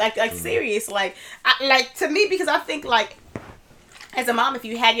just like serious. Like to me, because I think like as a mom, if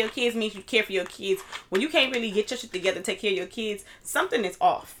you had your kids, means you care for your kids. When you can't really get your shit together, to take care of your kids, something is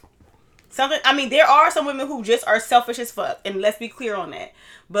off. Something. I mean, there are some women who just are selfish as fuck, and let's be clear on that.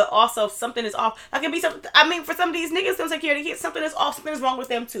 But also, something is off. Like, it be something. I mean, for some of these niggas, don't take care of the kids. Something is off. Something is wrong with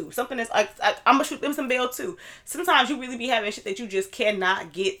them too. Something is like I'm gonna shoot them some bail too. Sometimes you really be having shit that you just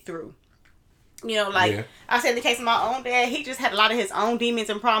cannot get through. You know, like Yeah. I said in the case of my own dad, he just had a lot of his own demons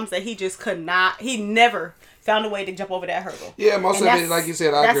and problems that he just could not. He never found a way to jump over that hurdle. Yeah, most And of it, that's- like you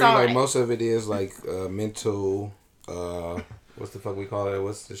said, I that's agree. all Like right. most of it is like mental. What's the fuck we call it?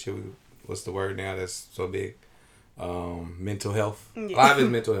 What's the shit? What's the word now that's so big? Mental health. Yeah. A lot of it's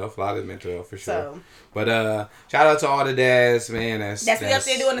mental health. A lot of it's mental health for sure. So But shout out to all the dads, man. that's me up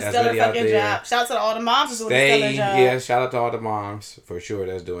there doing a that's stellar really out fucking there. job. Shout out to all the moms who's doing a stellar Stay, job. yeah. Shout out to all the moms for sure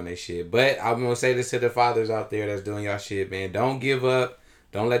that's doing their shit. But I'm gonna say this to the fathers out there that's doing y'all shit, man. Don't give up.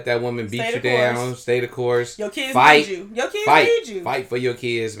 Don't let that woman beat Stay you the down. course. Stay the course. Your kids Fight. need you. Your kids Fight. need you. Fight for your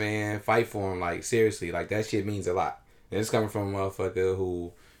kids, man. Fight for them. Like, seriously. Like, that shit means a lot. And it's coming from a motherfucker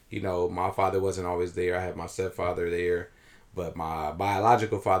who, you know, my father wasn't always there. I had my stepfather there. But my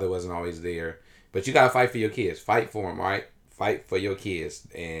biological father wasn't always there. But you gotta fight for your kids. Fight for them, right? Fight for your kids.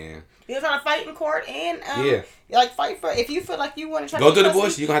 And You're trying to fight in court and Yeah. like fight for if you feel like you want to try Go to through the custody,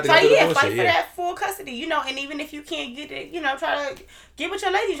 bullshit. You're gonna have to try, go through the yeah, bullshit, fight for yeah. that full custody, you know. And even if you can't get it, you know, try to get with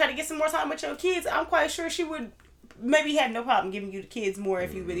your lady, try to get some more time with your kids. I'm quite sure she would maybe have no problem giving you the kids more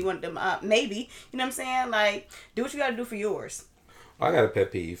if you really wanted them. Maybe, you know what I'm saying? Like, do what you got to do for yours. I got a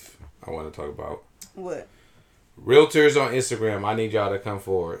pet peeve I want to talk about. What? Realtors on Instagram, I need y'all to come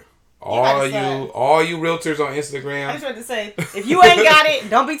forward. All gotta you sign. realtors on I Instagram. just wanted to say, if you ain't got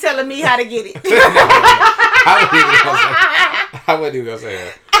it, don't be telling me how to get it. I wasn't even gonna say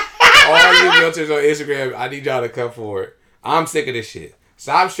that. All you realtors on Instagram, I need y'all to come forward. I'm sick of this shit.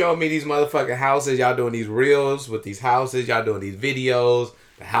 Stop showing me these motherfucking houses. Y'all doing these reels with these houses. Y'all doing these videos.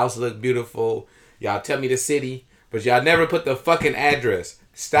 The house look beautiful. Y'all tell me the city, but y'all never put the fucking address.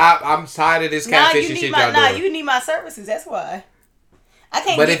 Stop. I'm tired of this catfishing shit y'all doing. you need my services. That's why. I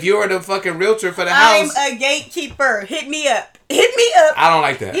can't. But get, if you're the fucking realtor for the I'm house, a gatekeeper. Hit me up. Hit me up. I don't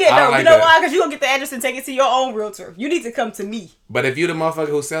like that. Yeah, I no, don't like you know that. why? Because you're going to get the address and take it to your own realtor. You need to come to me. But if you the motherfucker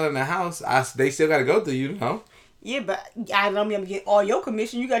who's selling the house, they still got to go through you, no? Yeah, but I don't mean I'm going to get all your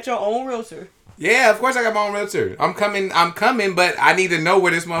commission. You got your own realtor. Yeah, of course I got my own realtor. I'm coming, but I need to know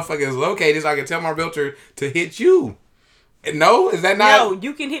where this motherfucker is located so I can tell my realtor to hit you. No? Is that not? No,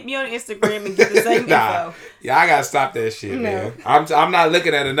 you can hit me on Instagram and get the same Nah. info. Yeah, I gotta stop that shit, No. man. I'm not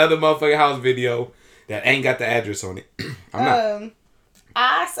looking at another motherfucking house video that ain't got the address on it. I'm not.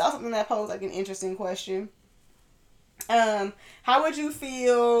 I saw something that posed like an interesting question. How would you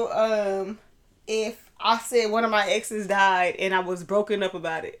feel if I said one of my exes died and I was broken up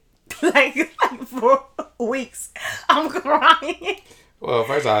about it? like for weeks. I'm crying. Well,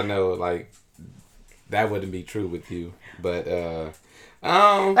 first I know, like, that wouldn't be true with you. But,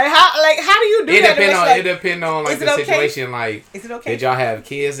 Like how do you do it that? depend on Like, it depend on like is it the okay? situation. Like, Is it okay? did y'all have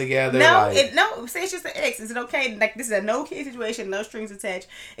kids together? No, like, no. Say it's just an ex. Is it okay? Like this is a no kid situation, no strings attached.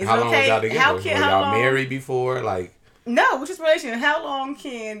 Is how it long okay? was y'all together? How Were can y'all how long? married before? Like, No, which is relation. How long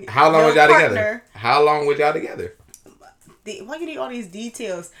can how long your was y'all partner, together? How long was y'all together? Why you need all these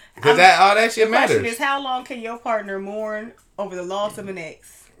details? Because all that shit The question matters. is, how long can your partner mourn over the loss of an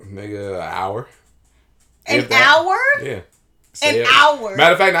ex? Nigga, an hour. An If that. hour? Yeah. An it. hour?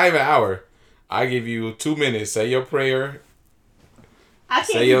 Matter of fact, not even an hour. I give you 2 minutes. Say your prayer. I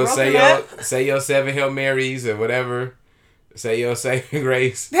can't be broken up. Say your 7 Hail Marys or whatever. Say your saving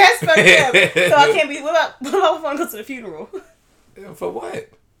grace. That's fucked up. So I can't be. What about if I want to go to the funeral? For what?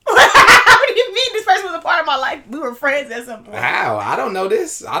 What do you mean? This person was a part of my life. We were friends at some point. How? I don't know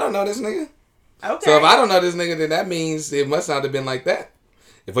this. I don't know this nigga. Okay. So if I don't know this nigga, then that means it must not have been like that.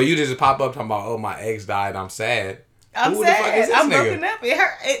 If you just pop up talking about, oh, my ex died, I'm sad. I'm Who the fuck is sad. this I'm nigga? broken up. It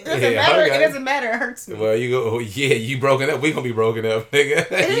hurt. It doesn't Yeah, matter. okay. It doesn't matter. It hurts me. Well, you go, oh, yeah, you broken up. We gonna be broken up, nigga.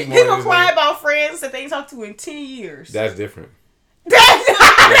 You more People than cry this nigga. about friends that they ain't talked to in 10 years. That's different. That's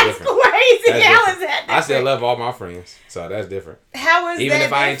different. crazy. That's How different. is that I still different? love all my friends, so that's different. How is Even that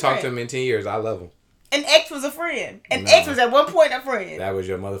if I ain't talked to different? them in 10 years, I love them. An ex was a friend. An No. ex was at one point a friend. That was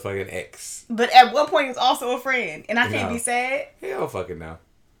your motherfucking ex. But at one point he was also a friend. And I can't No. be sad. Hell fucking no.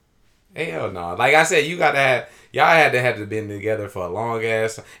 Hell no. Like I said, y'all had to have been together for a long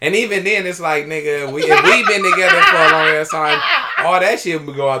ass time. And even then, it's like, nigga, if we been together for a long ass time, all that shit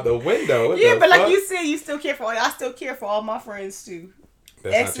would go out the window. What Yeah, the but like fuck? you said, you still care for all. I still care for all my friends too.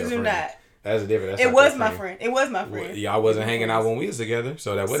 That's Exes not do your not. friend. That's different. That's It not was your my friend. It was my friend. Y'all wasn't hanging out when we was together,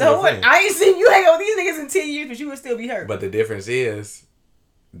 so that wasn't So your what? friend. I ain't seen you hang out with these niggas in 10 years, but you would still be hurt. But the difference is,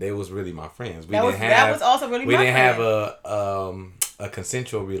 they was really my friends. That was also really my friend. We didn't have a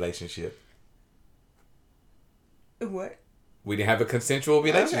consensual relationship. What? We didn't have a consensual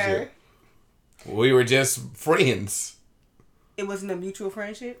relationship. Okay. We were just friends. It wasn't a mutual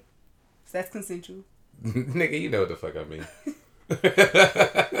friendship? So that's consensual. Nigga, you know what the fuck I mean.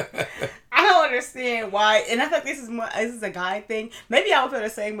 I don't understand why, and I think this is a guy thing. Maybe I would feel the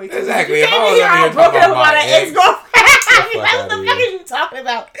same way too. Exactly. You If I can't was be here over here all broken talking up about about an ex, ex-girlfriend. fuck What outta the here. fuck is you talking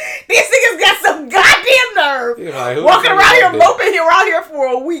about? These niggas got some goddamn nerve. You're like, who Walking the fuck around is here, that moping around here for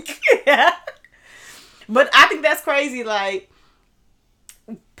a week. But I think that's crazy. Like,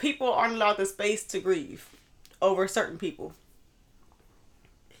 people aren't allowed the space to grieve over certain people.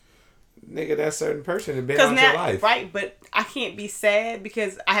 Nigga, that certain person has been Because out now, your life. right? But I can't be sad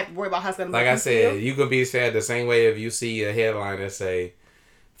because I have to worry about how it's gonna Like make I me said, feel. you could be sad the same way if you see a headline that say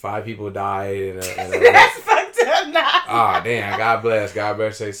 5 people died in a That's fucked up now. ah, damn, God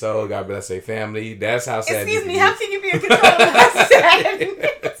bless their soul, God bless their family. That's how sad Excuse you me, can how be. can you be in control of my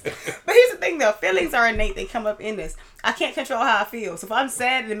sadness? But here's the thing though, feelings are innate, they come up in this. I can't control how I feel. So if I'm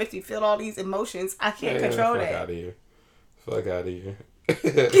sad and it makes me feel all these emotions, I can't control fuck that. out of here. Fuck out of here.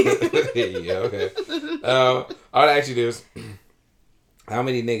 Yeah, okay. I would ask you this. How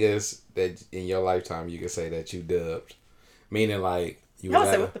many niggas that in your lifetime you could say that you dubbed? Meaning like you I was would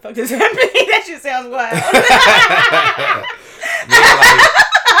at say, what the fuck does that mean? That shit sounds wild.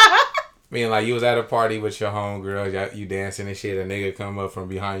 meaning like you was at a party with your homegirl, you dancing and shit, a nigga come up from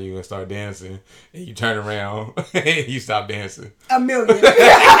behind you and start dancing, and you turn around and you stop dancing. A million.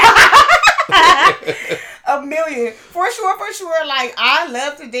 A million. For sure. Like, I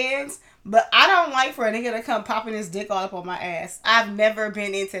love to dance, but I don't like for a nigga to come popping his dick all up on my ass. I've never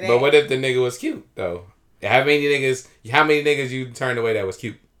been into that. But what if the nigga was cute, though? How many niggas you turned away that was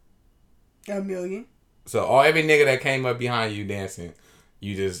cute? A million. So every nigga that came up behind you dancing,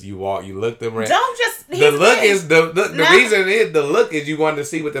 you looked around. Don't just... The look thing. is the reason is the look is you wanted to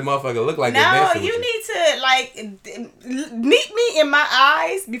see what the motherfucker look like. No, you need to like meet me in my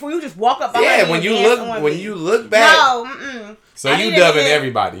eyes before you just walk up behind me. When you look back. No, So you dubbing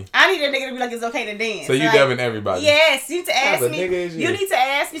everybody. I need a nigga to be like, it's okay to dance. So you like, dubbing everybody. Yes, you need to ask Type of me. nigga is you. You need to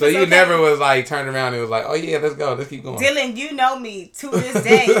ask me. So if you it's okay. never was like turned around and was like, oh yeah, let's go, let's keep going. Dylan, you know me to this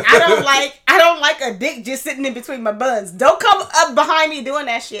day. I don't like a dick just sitting in between my buns. Don't come up behind me doing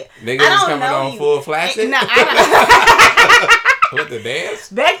that shit. Niggas I is don't coming know on you. full flaccid? No, I don't. With the dance?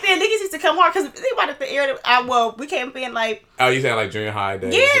 Back then, niggas used to come hard because think about it. The era we came in like. Oh, you sound like junior high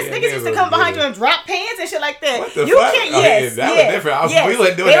days. Yes, Yeah, niggas used to was come behind good. you and drop pants and shit like that. What the you fuck? can't. Oh, Yes, yeah, that was yes, different. yes. We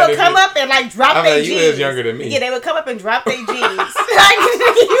wasn't doing they that would come shit. up and like drop I their mean, you jeans. was younger than me. Yeah, they would come up and drop their jeans. Like,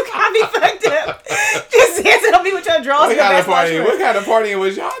 you got me fucked up. Just dancing on me with your drawers. What kind of partying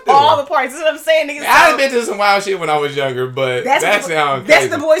was y'all doing? All the parties. That's what I'm saying, niggas. I've been to some wild shit when I was younger, but that sounds crazy. That's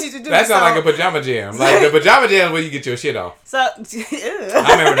the boys used to do. That sounds like a pajama jam. Like the pajama jam is where you get your shit off. So I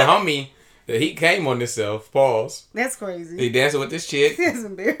remember the homie that he came on himself. Pause. That's crazy. He dancing with this chick. That's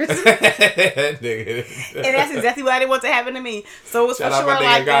embarrassing. Nigga. And that's exactly what I didn't want to happen to me. So it was Shout for out sure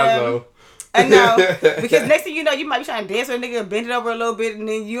my like nigga Gonzo. I know, because next thing you know, you might be trying to dance with a nigga, bend it over a little bit, and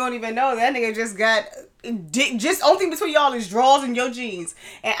then you don't even know that nigga just got dick. Just only thing between y'all is drawers and your jeans,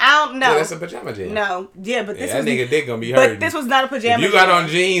 and I don't know. Yeah, that's a pajama jam. No, yeah, but this that was nigga dick gonna be hurting. But this was not a pajama. If you got jam. on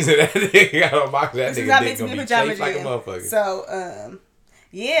jeans and that nigga got on boxers, that This is nigga not dick meant to gonna be be a pajama shaped like a jam. motherfucker. So,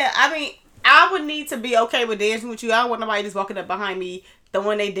 yeah, I mean, I would need to be okay with dancing with you. I don't want nobody just walking up behind me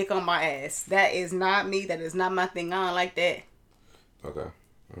throwing their dick on my ass. That is not me. That is not my thing. I don't like that. Okay.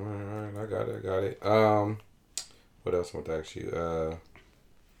 All right, I got it. What else I want to ask you?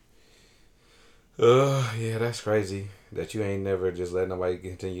 Yeah, that's crazy that you ain't never just let nobody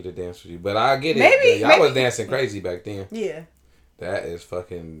continue to dance with you. But I get it. Maybe y'all was dancing crazy back then. Yeah. That is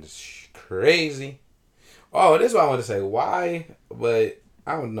fucking crazy. Oh, this is what I want to say. Why? But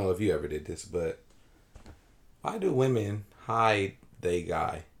I don't know if you ever did this, but why do women hide they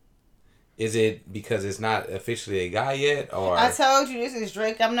guy? Is it because it's not officially a guy yet, or I told you this is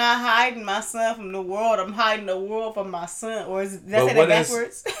Drake. I'm not hiding my son from the world. I'm hiding the world from my son. Or is did I say that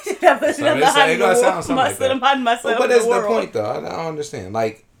backwards? I'm not hiding the world from my son. I'm hiding my son from the world. But that's the point, though. I don't understand.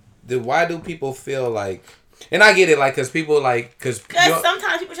 Like, why do people feel like? And I get it, like, because people like because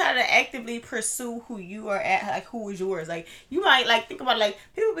sometimes people try to actively pursue who you are at, like who is yours. Like you might like think about it, like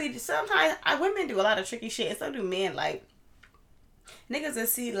people be sometimes women do a lot of tricky shit, and so do men. Like niggas that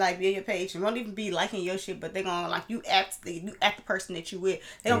see like be on your page and won't even be liking your shit, but they gonna like you act the person that you with.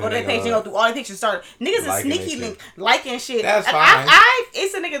 They gonna go to their page, they go through all the pictures, start niggas is sneaky liking shit. That's fine.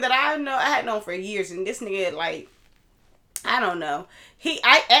 It's a nigga that I had known for years, and this nigga like I don't know.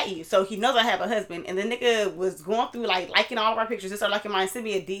 I at you, so he knows I have a husband, and the nigga was going through like liking all of our pictures and started liking mine. Send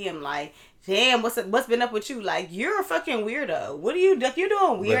me a DM like, damn, what's been up with you? Like, you're a fucking weirdo. What are you? You're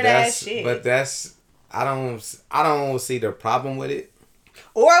doing weird ass shit. But that's I don't see the problem with it.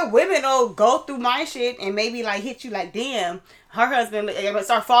 Or women will go through my shit and maybe like hit you like, damn, her husband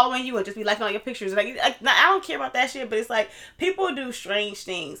start following you and just be liking all your pictures. Like I don't care about that shit, but it's like people do strange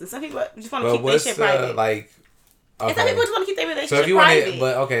things, and some people just want to keep their shit private. Like, okay. And some people just want to keep their relationship so if you private.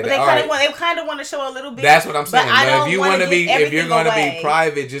 but they kind of want to show a little bit. That's what I'm saying. But if you want to be, if you're going to away. be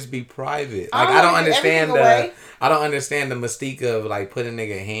private, just be private. Like I don't understand I don't understand the mystique of like putting a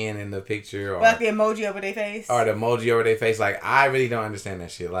nigga hand in the picture or like the emoji over their face. Or the emoji over their face. Like I really don't understand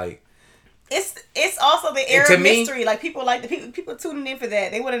that shit. Like it's also the air of mystery. Like people people tuning in for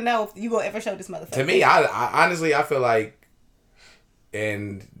that. They want to know if you gonna ever show this motherfucker. To me, I honestly I feel like,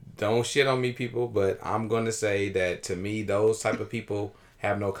 and don't shit on me, people, but I'm gonna say that to me, those type of people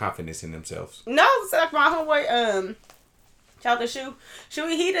have no confidence in themselves. No, it's like my homeboy, shout out to Shu,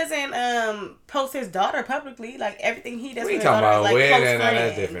 he doesn't post his daughter publicly. Like everything he does. We with talking his daughter about is, like,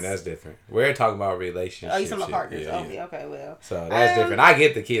 that's different. That's different. We're talking about relationships. Oh, you talking about partners? Yeah. Okay, well. So that's different. I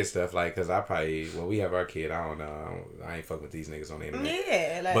get the kid stuff, like, cause I probably when we have our kid, I don't know, I ain't fucking with these niggas on the internet.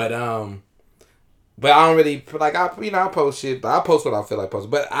 Yeah, like, but I don't really like I post shit, but I post what I feel like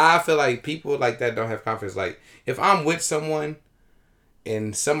posting. But I feel like people like that don't have confidence. Like if I'm with someone,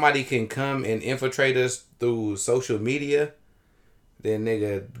 and somebody can come and infiltrate us through social media, then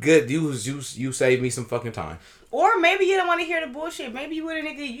nigga, good, you saved me some fucking time. Or maybe you don't want to hear the bullshit. Maybe you with a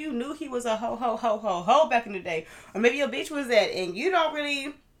nigga you knew he was a ho back in the day, or maybe your bitch was that, and you don't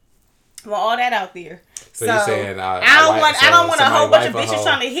really want all that out there. So you saying I don't want a whole bunch of bitches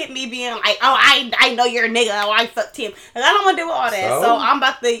trying to hit me, being like, oh, I know you're a nigga, oh, I fucked him. Like, I don't want to do all that. So I'm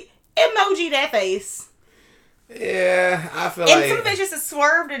about to emoji that face. Yeah, I feel and like. some of it just to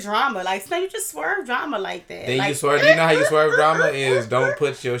swerve the drama. Like, so you just swerve drama like that. Then like, you swerve. You know how you swerve drama is don't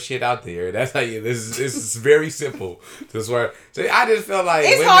put your shit out there. That's how you. This is very simple to swerve. So I just feel like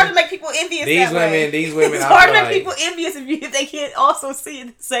it's hard to make people envious. These women. It's hard to make people envious if they can't also see it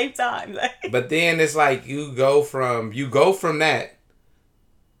at the same time. Like. But then it's like you go from that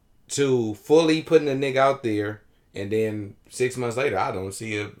to fully putting a nigga out there, and then 6 months later, I don't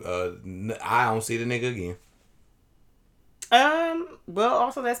see the nigga again. Well,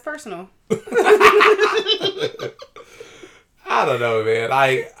 also that's personal. I don't know, man.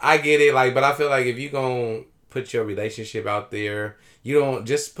 Like, I get it, like, but I feel like if you gonna put your relationship out there, you don't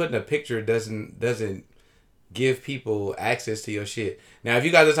just putting a picture doesn't give people access to your shit. Now, if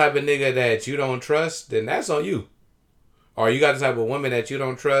you got the type of nigga that you don't trust, then that's on you. Or you got the type of woman that you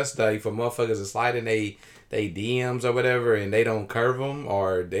don't trust, like for motherfuckers to slide in they DMs or whatever, and they don't curve them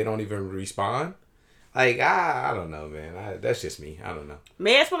or they don't even respond. Like, I don't know, man. That's just me. I don't know.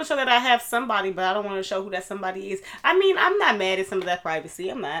 Man, I just want to show that I have somebody, but I don't want to show who that somebody is. I mean, I'm not mad at some of that privacy.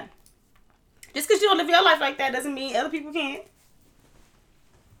 I'm not. Just because you don't live your life like that doesn't mean other people can't.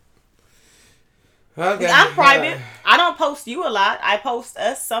 Okay. I'm private. I don't post you a lot. I post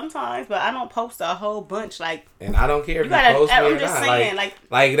us sometimes, but I don't post a whole bunch. Like, and I don't care if you post me or not. Saying, like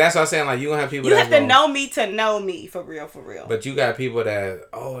that's what I'm saying. Like, you gonna have people. You have to know me to know me for real. But you got people that,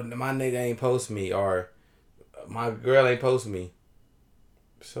 oh, my nigga ain't post me, or my girl ain't post me.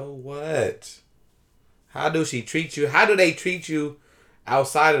 So what? How do she treat you? How do they treat you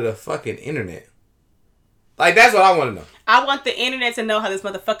outside of the fucking internet? Like, that's what I want to know. I want the internet to know how this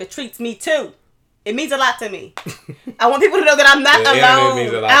motherfucker treats me too. It means a lot to me. I want people to know that I'm not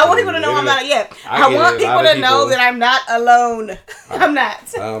alone. I want people to know I'm not. Yeah. I want people to know that I'm not alone. I'm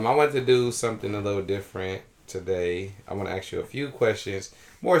not. I want to do something a little different today. I want to ask you a few questions,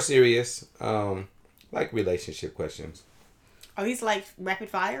 more serious, like relationship questions. Are these like rapid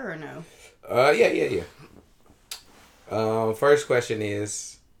fire or no? Yeah. First question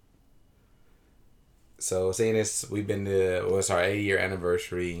is. So seeing this, we've been to it's our 8-year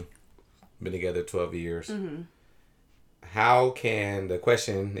anniversary. Been together 12 years. Mm-hmm. The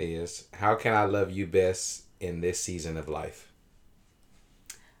question is, how can I love you best in this season of life?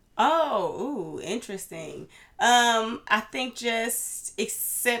 Oh, interesting. I think just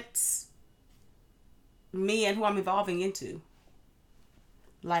accept me and who I'm evolving into.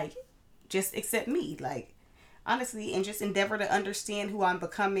 Like, just accept me. Like, honestly, and just endeavor to understand who I'm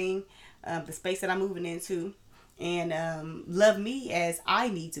becoming, the space that I'm moving into, and love me as I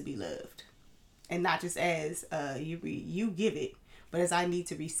need to be loved. And not just as you give it, but as I need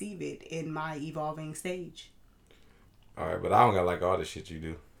to receive it in my evolving stage. All right, but I don't got like all the shit you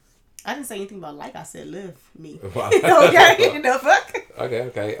do. I didn't say anything about like. I said live me. Wow. Okay, the fuck.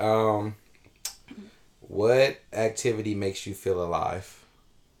 Okay. What activity makes you feel alive?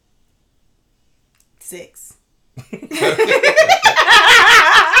 Sex.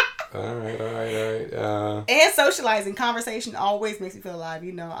 All right. And socializing, conversation always makes me feel alive.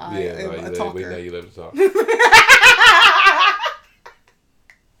 You know, I am a talker. We know you love to talk.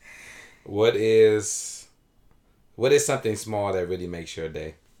 What is something small that really makes your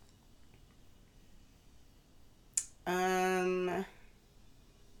day?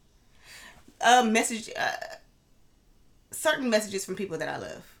 Message, certain messages from people that I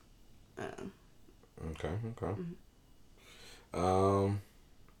love. Okay. All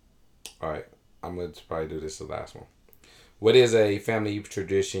right. I'm going to probably do this the last one. What is a family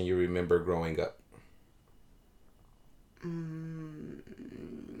tradition you remember growing up?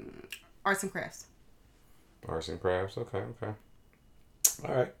 Arts and crafts. Arts and crafts. Okay.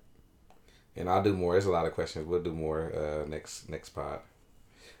 All right. And I'll do more. There's a lot of questions. We'll do more next pod.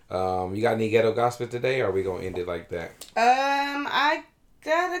 You got any ghetto gospel today, or are we going to end it like that? I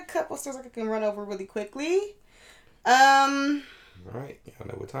got a couple stories I can run over really quickly. All right. I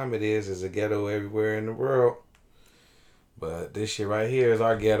know what time it is. There's a ghetto everywhere in the world. But this shit right here is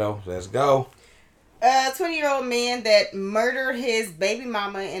our ghetto. Let's go. A 20-year-old man that murdered his baby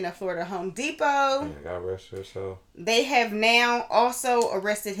mama in a Florida Home Depot. Yeah, God rest her soul. They have now also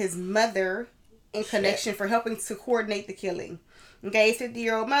arrested his mother in connection for helping to coordinate the killing. Okay,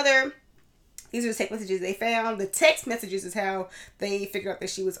 50-year-old mother. These are the text messages they found. The text messages is how they figured out that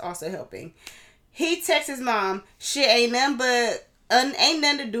she was also helping. He texts his mom, shit ain't nothing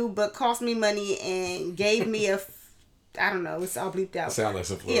to do but cost me money and gave me a... I don't know. It's all bleeped out. Sound like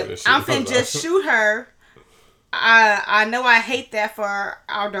some Florida shit. I'm finna just shoot her. I know I hate that for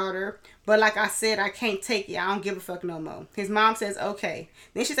our daughter, but like I said, I can't take it. I don't give a fuck no more. His mom says, okay.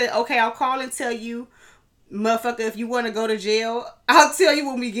 Then she said, okay, I'll call and tell you, motherfucker, if you want to go to jail, I'll tell you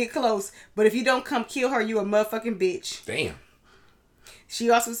when we get close. But if you don't come kill her, you a motherfucking bitch. Damn. She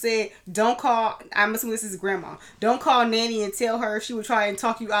also said, don't call, I'm assuming this is grandma, don't call Nanny and tell her she would try and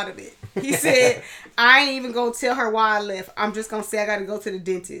talk you out of it. He said, I ain't even going to tell her why I left. I'm just going to say I got to go to the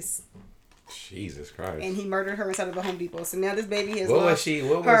dentist. Jesus Christ. And he murdered her inside of a Home Depot. So now this baby has What lost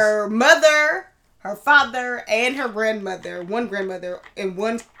was her mother, her father, and her grandmother. One grandmother in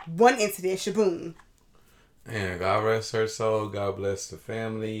one incident. Shaboom. Man, God rest her soul. God bless the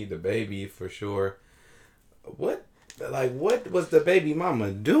family, the baby for sure. What was the baby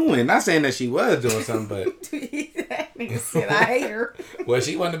mama doing? Not saying that she was doing something, but that nigga said I hate her. Well,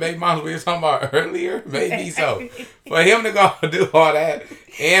 she wasn't the baby mama we were talking about earlier. Maybe so. For him to go do all that,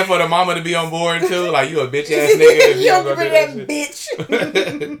 and for the mama to be on board too, like you a bitch ass nigga. If you don't go do that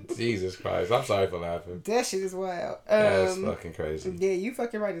bitch. Jesus Christ, I'm sorry for laughing. That shit is wild. That's fucking crazy. Yeah, you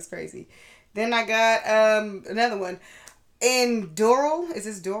fucking right. It's crazy. Then I got another one. In Doral, is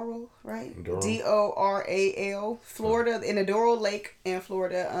this Doral, right? Doral, Florida, in a Doral Lake in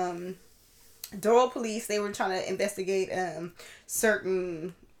Florida. Doral police, they were trying to investigate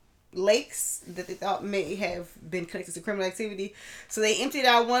certain lakes that they thought may have been connected to criminal activity. So they emptied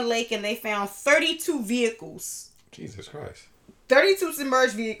out one lake and they found 32 vehicles. Jesus Christ. 32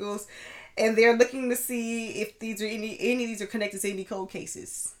 submerged vehicles, and they're looking to see if these are any of these are connected to any cold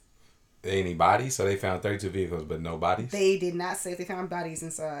cases. Any bodies? So they found 32 vehicles, but no bodies? They did not say if they found bodies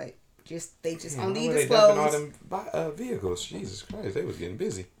inside. They only disclosed. They all them vehicles. Jesus Christ, they was getting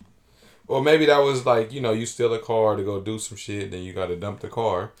busy. Or maybe that was like, you steal a car to go do some shit, then you got to dump the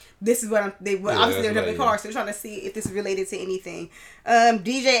car. This is what obviously they're dumping the car, so they're trying to see if this is related to anything.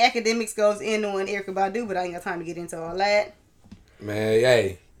 DJ Academics goes in on Erykah Badu, but I ain't got time to get into all that. Man,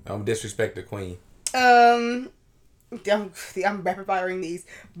 hey, don't disrespect the queen. I'm rapid firing these.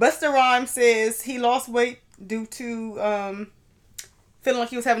 Busta Rhymes says he lost weight due to feeling like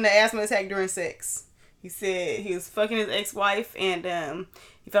he was having an asthma attack during sex. He said he was fucking his ex-wife and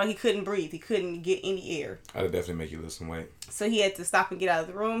he felt like he couldn't breathe. He couldn't get any air. That'd definitely make you lose some weight. So he had to stop and get out of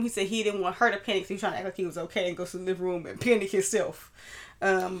the room. He said he didn't want her to panic, so he was trying to act like he was okay and go to the living room and panic himself.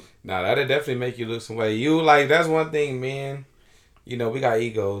 Nah, that'd definitely make you lose some weight. That's one thing, man. We got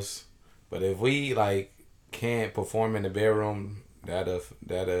egos, but if we can't perform in the bedroom, that'll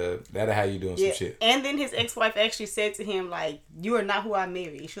how you doing some shit. And then his ex-wife actually said to him, you are not who I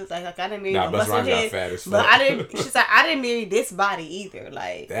married. She was like I didn't marry no muscle head, fat as fuck. But she's like, I didn't marry this body either.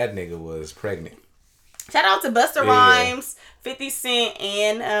 That nigga was pregnant. Shout out to Busta Rhymes, 50 Cent,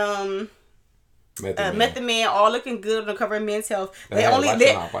 and Method Man, all looking good on the cover of Men's Health.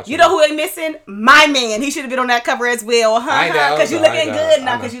 Watch You know who they missing? My man. He should have been on that cover as well, because you looking good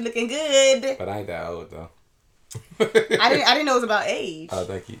now. Because you looking good. But I ain't that old though. I didn't know it was about age. Oh,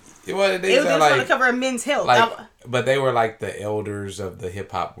 thank you. Well, it was on the cover of Men's Health. But they were like the elders of the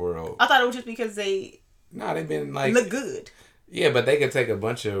hip hop world. I thought it was just because they've been like look good. Yeah, but they could take a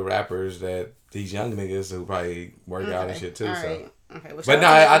bunch of rappers that these young niggas who probably work out and shit too. All right. Okay. Well, but no,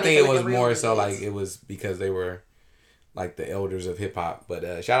 I think it was more so like it was because they were like the elders of hip hop.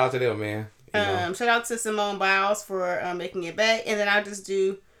 But shout out to them, man. Shout out to Simone Biles for making it back, and then I'll just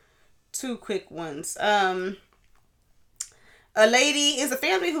do 2 quick ones. A lady is a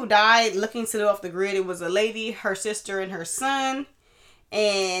family who died looking to live off the grid. It was a lady, her sister, and her son.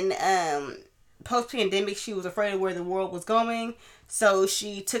 And post-pandemic, she was afraid of where the world was going. So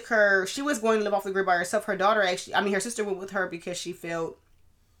she was going to live off the grid by herself. Her daughter her sister went with her because she felt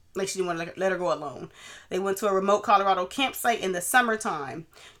like she didn't want to let her go alone. They went to a remote Colorado campsite in the summertime.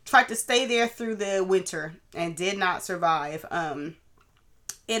 Tried to stay there through the winter and did not survive.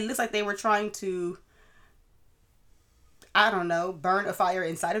 It looks like they were trying to, I don't know, burn a fire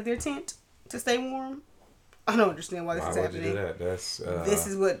inside of their tent to stay warm. I don't understand why this is happening. You do that? This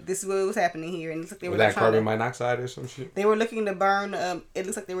is what was happening here, and it looks like they were that carbon monoxide or some shit. They were looking to burn. It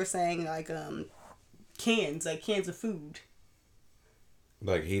looks like they were saying cans of food.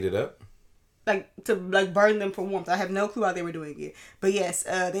 Like heat it up. To burn them for warmth. I have no clue how they were doing it, but yes,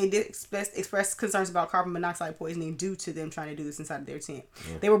 they did express concerns about carbon monoxide poisoning due to them trying to do this inside of their tent.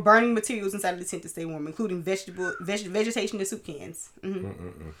 Yeah. They were burning materials inside of the tent to stay warm, including vegetation and soup cans.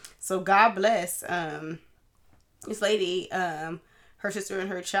 Mm-hmm. So God bless this lady, her sister and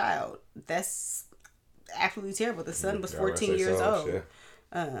her child. That's absolutely terrible. The son was 14 years old.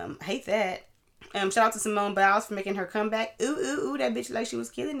 Yeah. Hate that. Shout out to Simone Biles for making her comeback. Ooh, that bitch like she was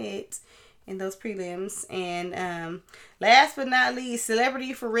killing it in those prelims. And last but not least,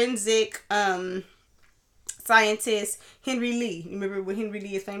 celebrity forensic scientist Henry Lee. You remember what Henry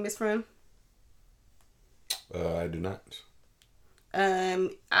Lee is famous from? I do not.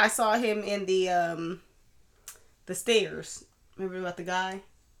 I saw him in the Stairs. Remember about the guy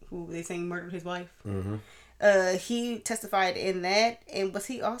who they saying murdered his wife? Mm-hmm. He testified in that, and was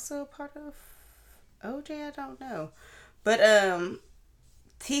he also a part of OJ? I don't know, but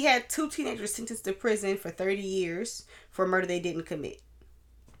he had 2 teenagers sentenced to prison for 30 years for murder they didn't commit.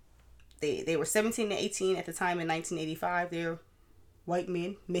 They were 17 and 18 at the time in 1985. They're white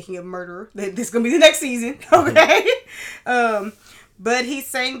men making a murderer. This is gonna be the next season, okay? But he's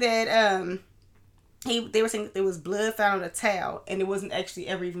saying that they were saying that there was blood found on a towel, and it wasn't actually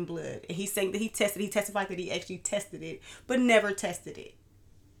ever even blood. And he's saying that he testified that he actually tested it, but never tested it.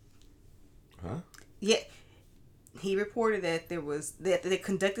 Huh? Yeah. He reported that they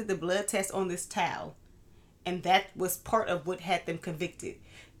conducted the blood test on this towel, and that was part of what had them convicted.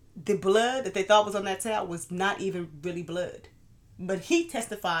 The blood that they thought was on that towel was not even really blood. But he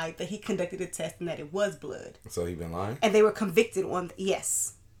testified that he conducted a test and that it was blood. So he been lying? And they were convicted on,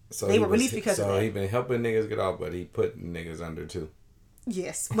 yes. So they were released because of that. So he been helping niggas get off, but he put niggas under too.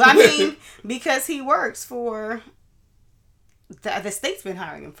 Yes. Well, I mean, because he works for, the state's been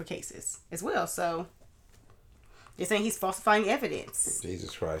hiring him for cases as well, so they're saying he's falsifying evidence.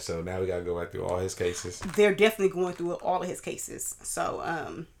 Jesus Christ. So now we gotta go back through all his cases. They're definitely going through all of his cases.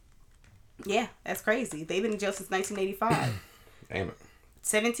 So, yeah, that's crazy. They've been in jail since 1985. Damn it.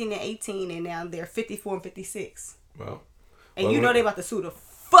 17 and 18, and now they're 54 and 56. Well. And you know they about to sue the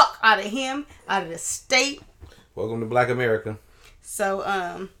fuck out of him, out of the state. Welcome to Black America.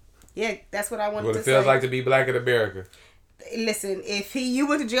 So, yeah, that's what I wanted to say. What it feels like to be Black in America. Listen, if you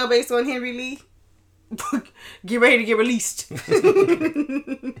went to jail based on Henry Lee, get ready to get released.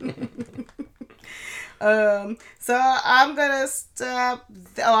 So I'm gonna stop.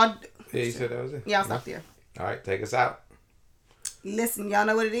 Yeah, you said that was it? Yeah, I'll stop there. All right, take us out. Listen, y'all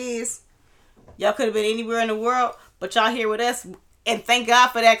know what it is. Y'all could have been anywhere in the world, but y'all here with us, and thank God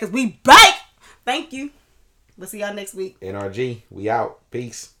for that, because we back. Thank you. We'll see y'all next week. NRG, we out.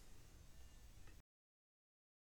 Peace.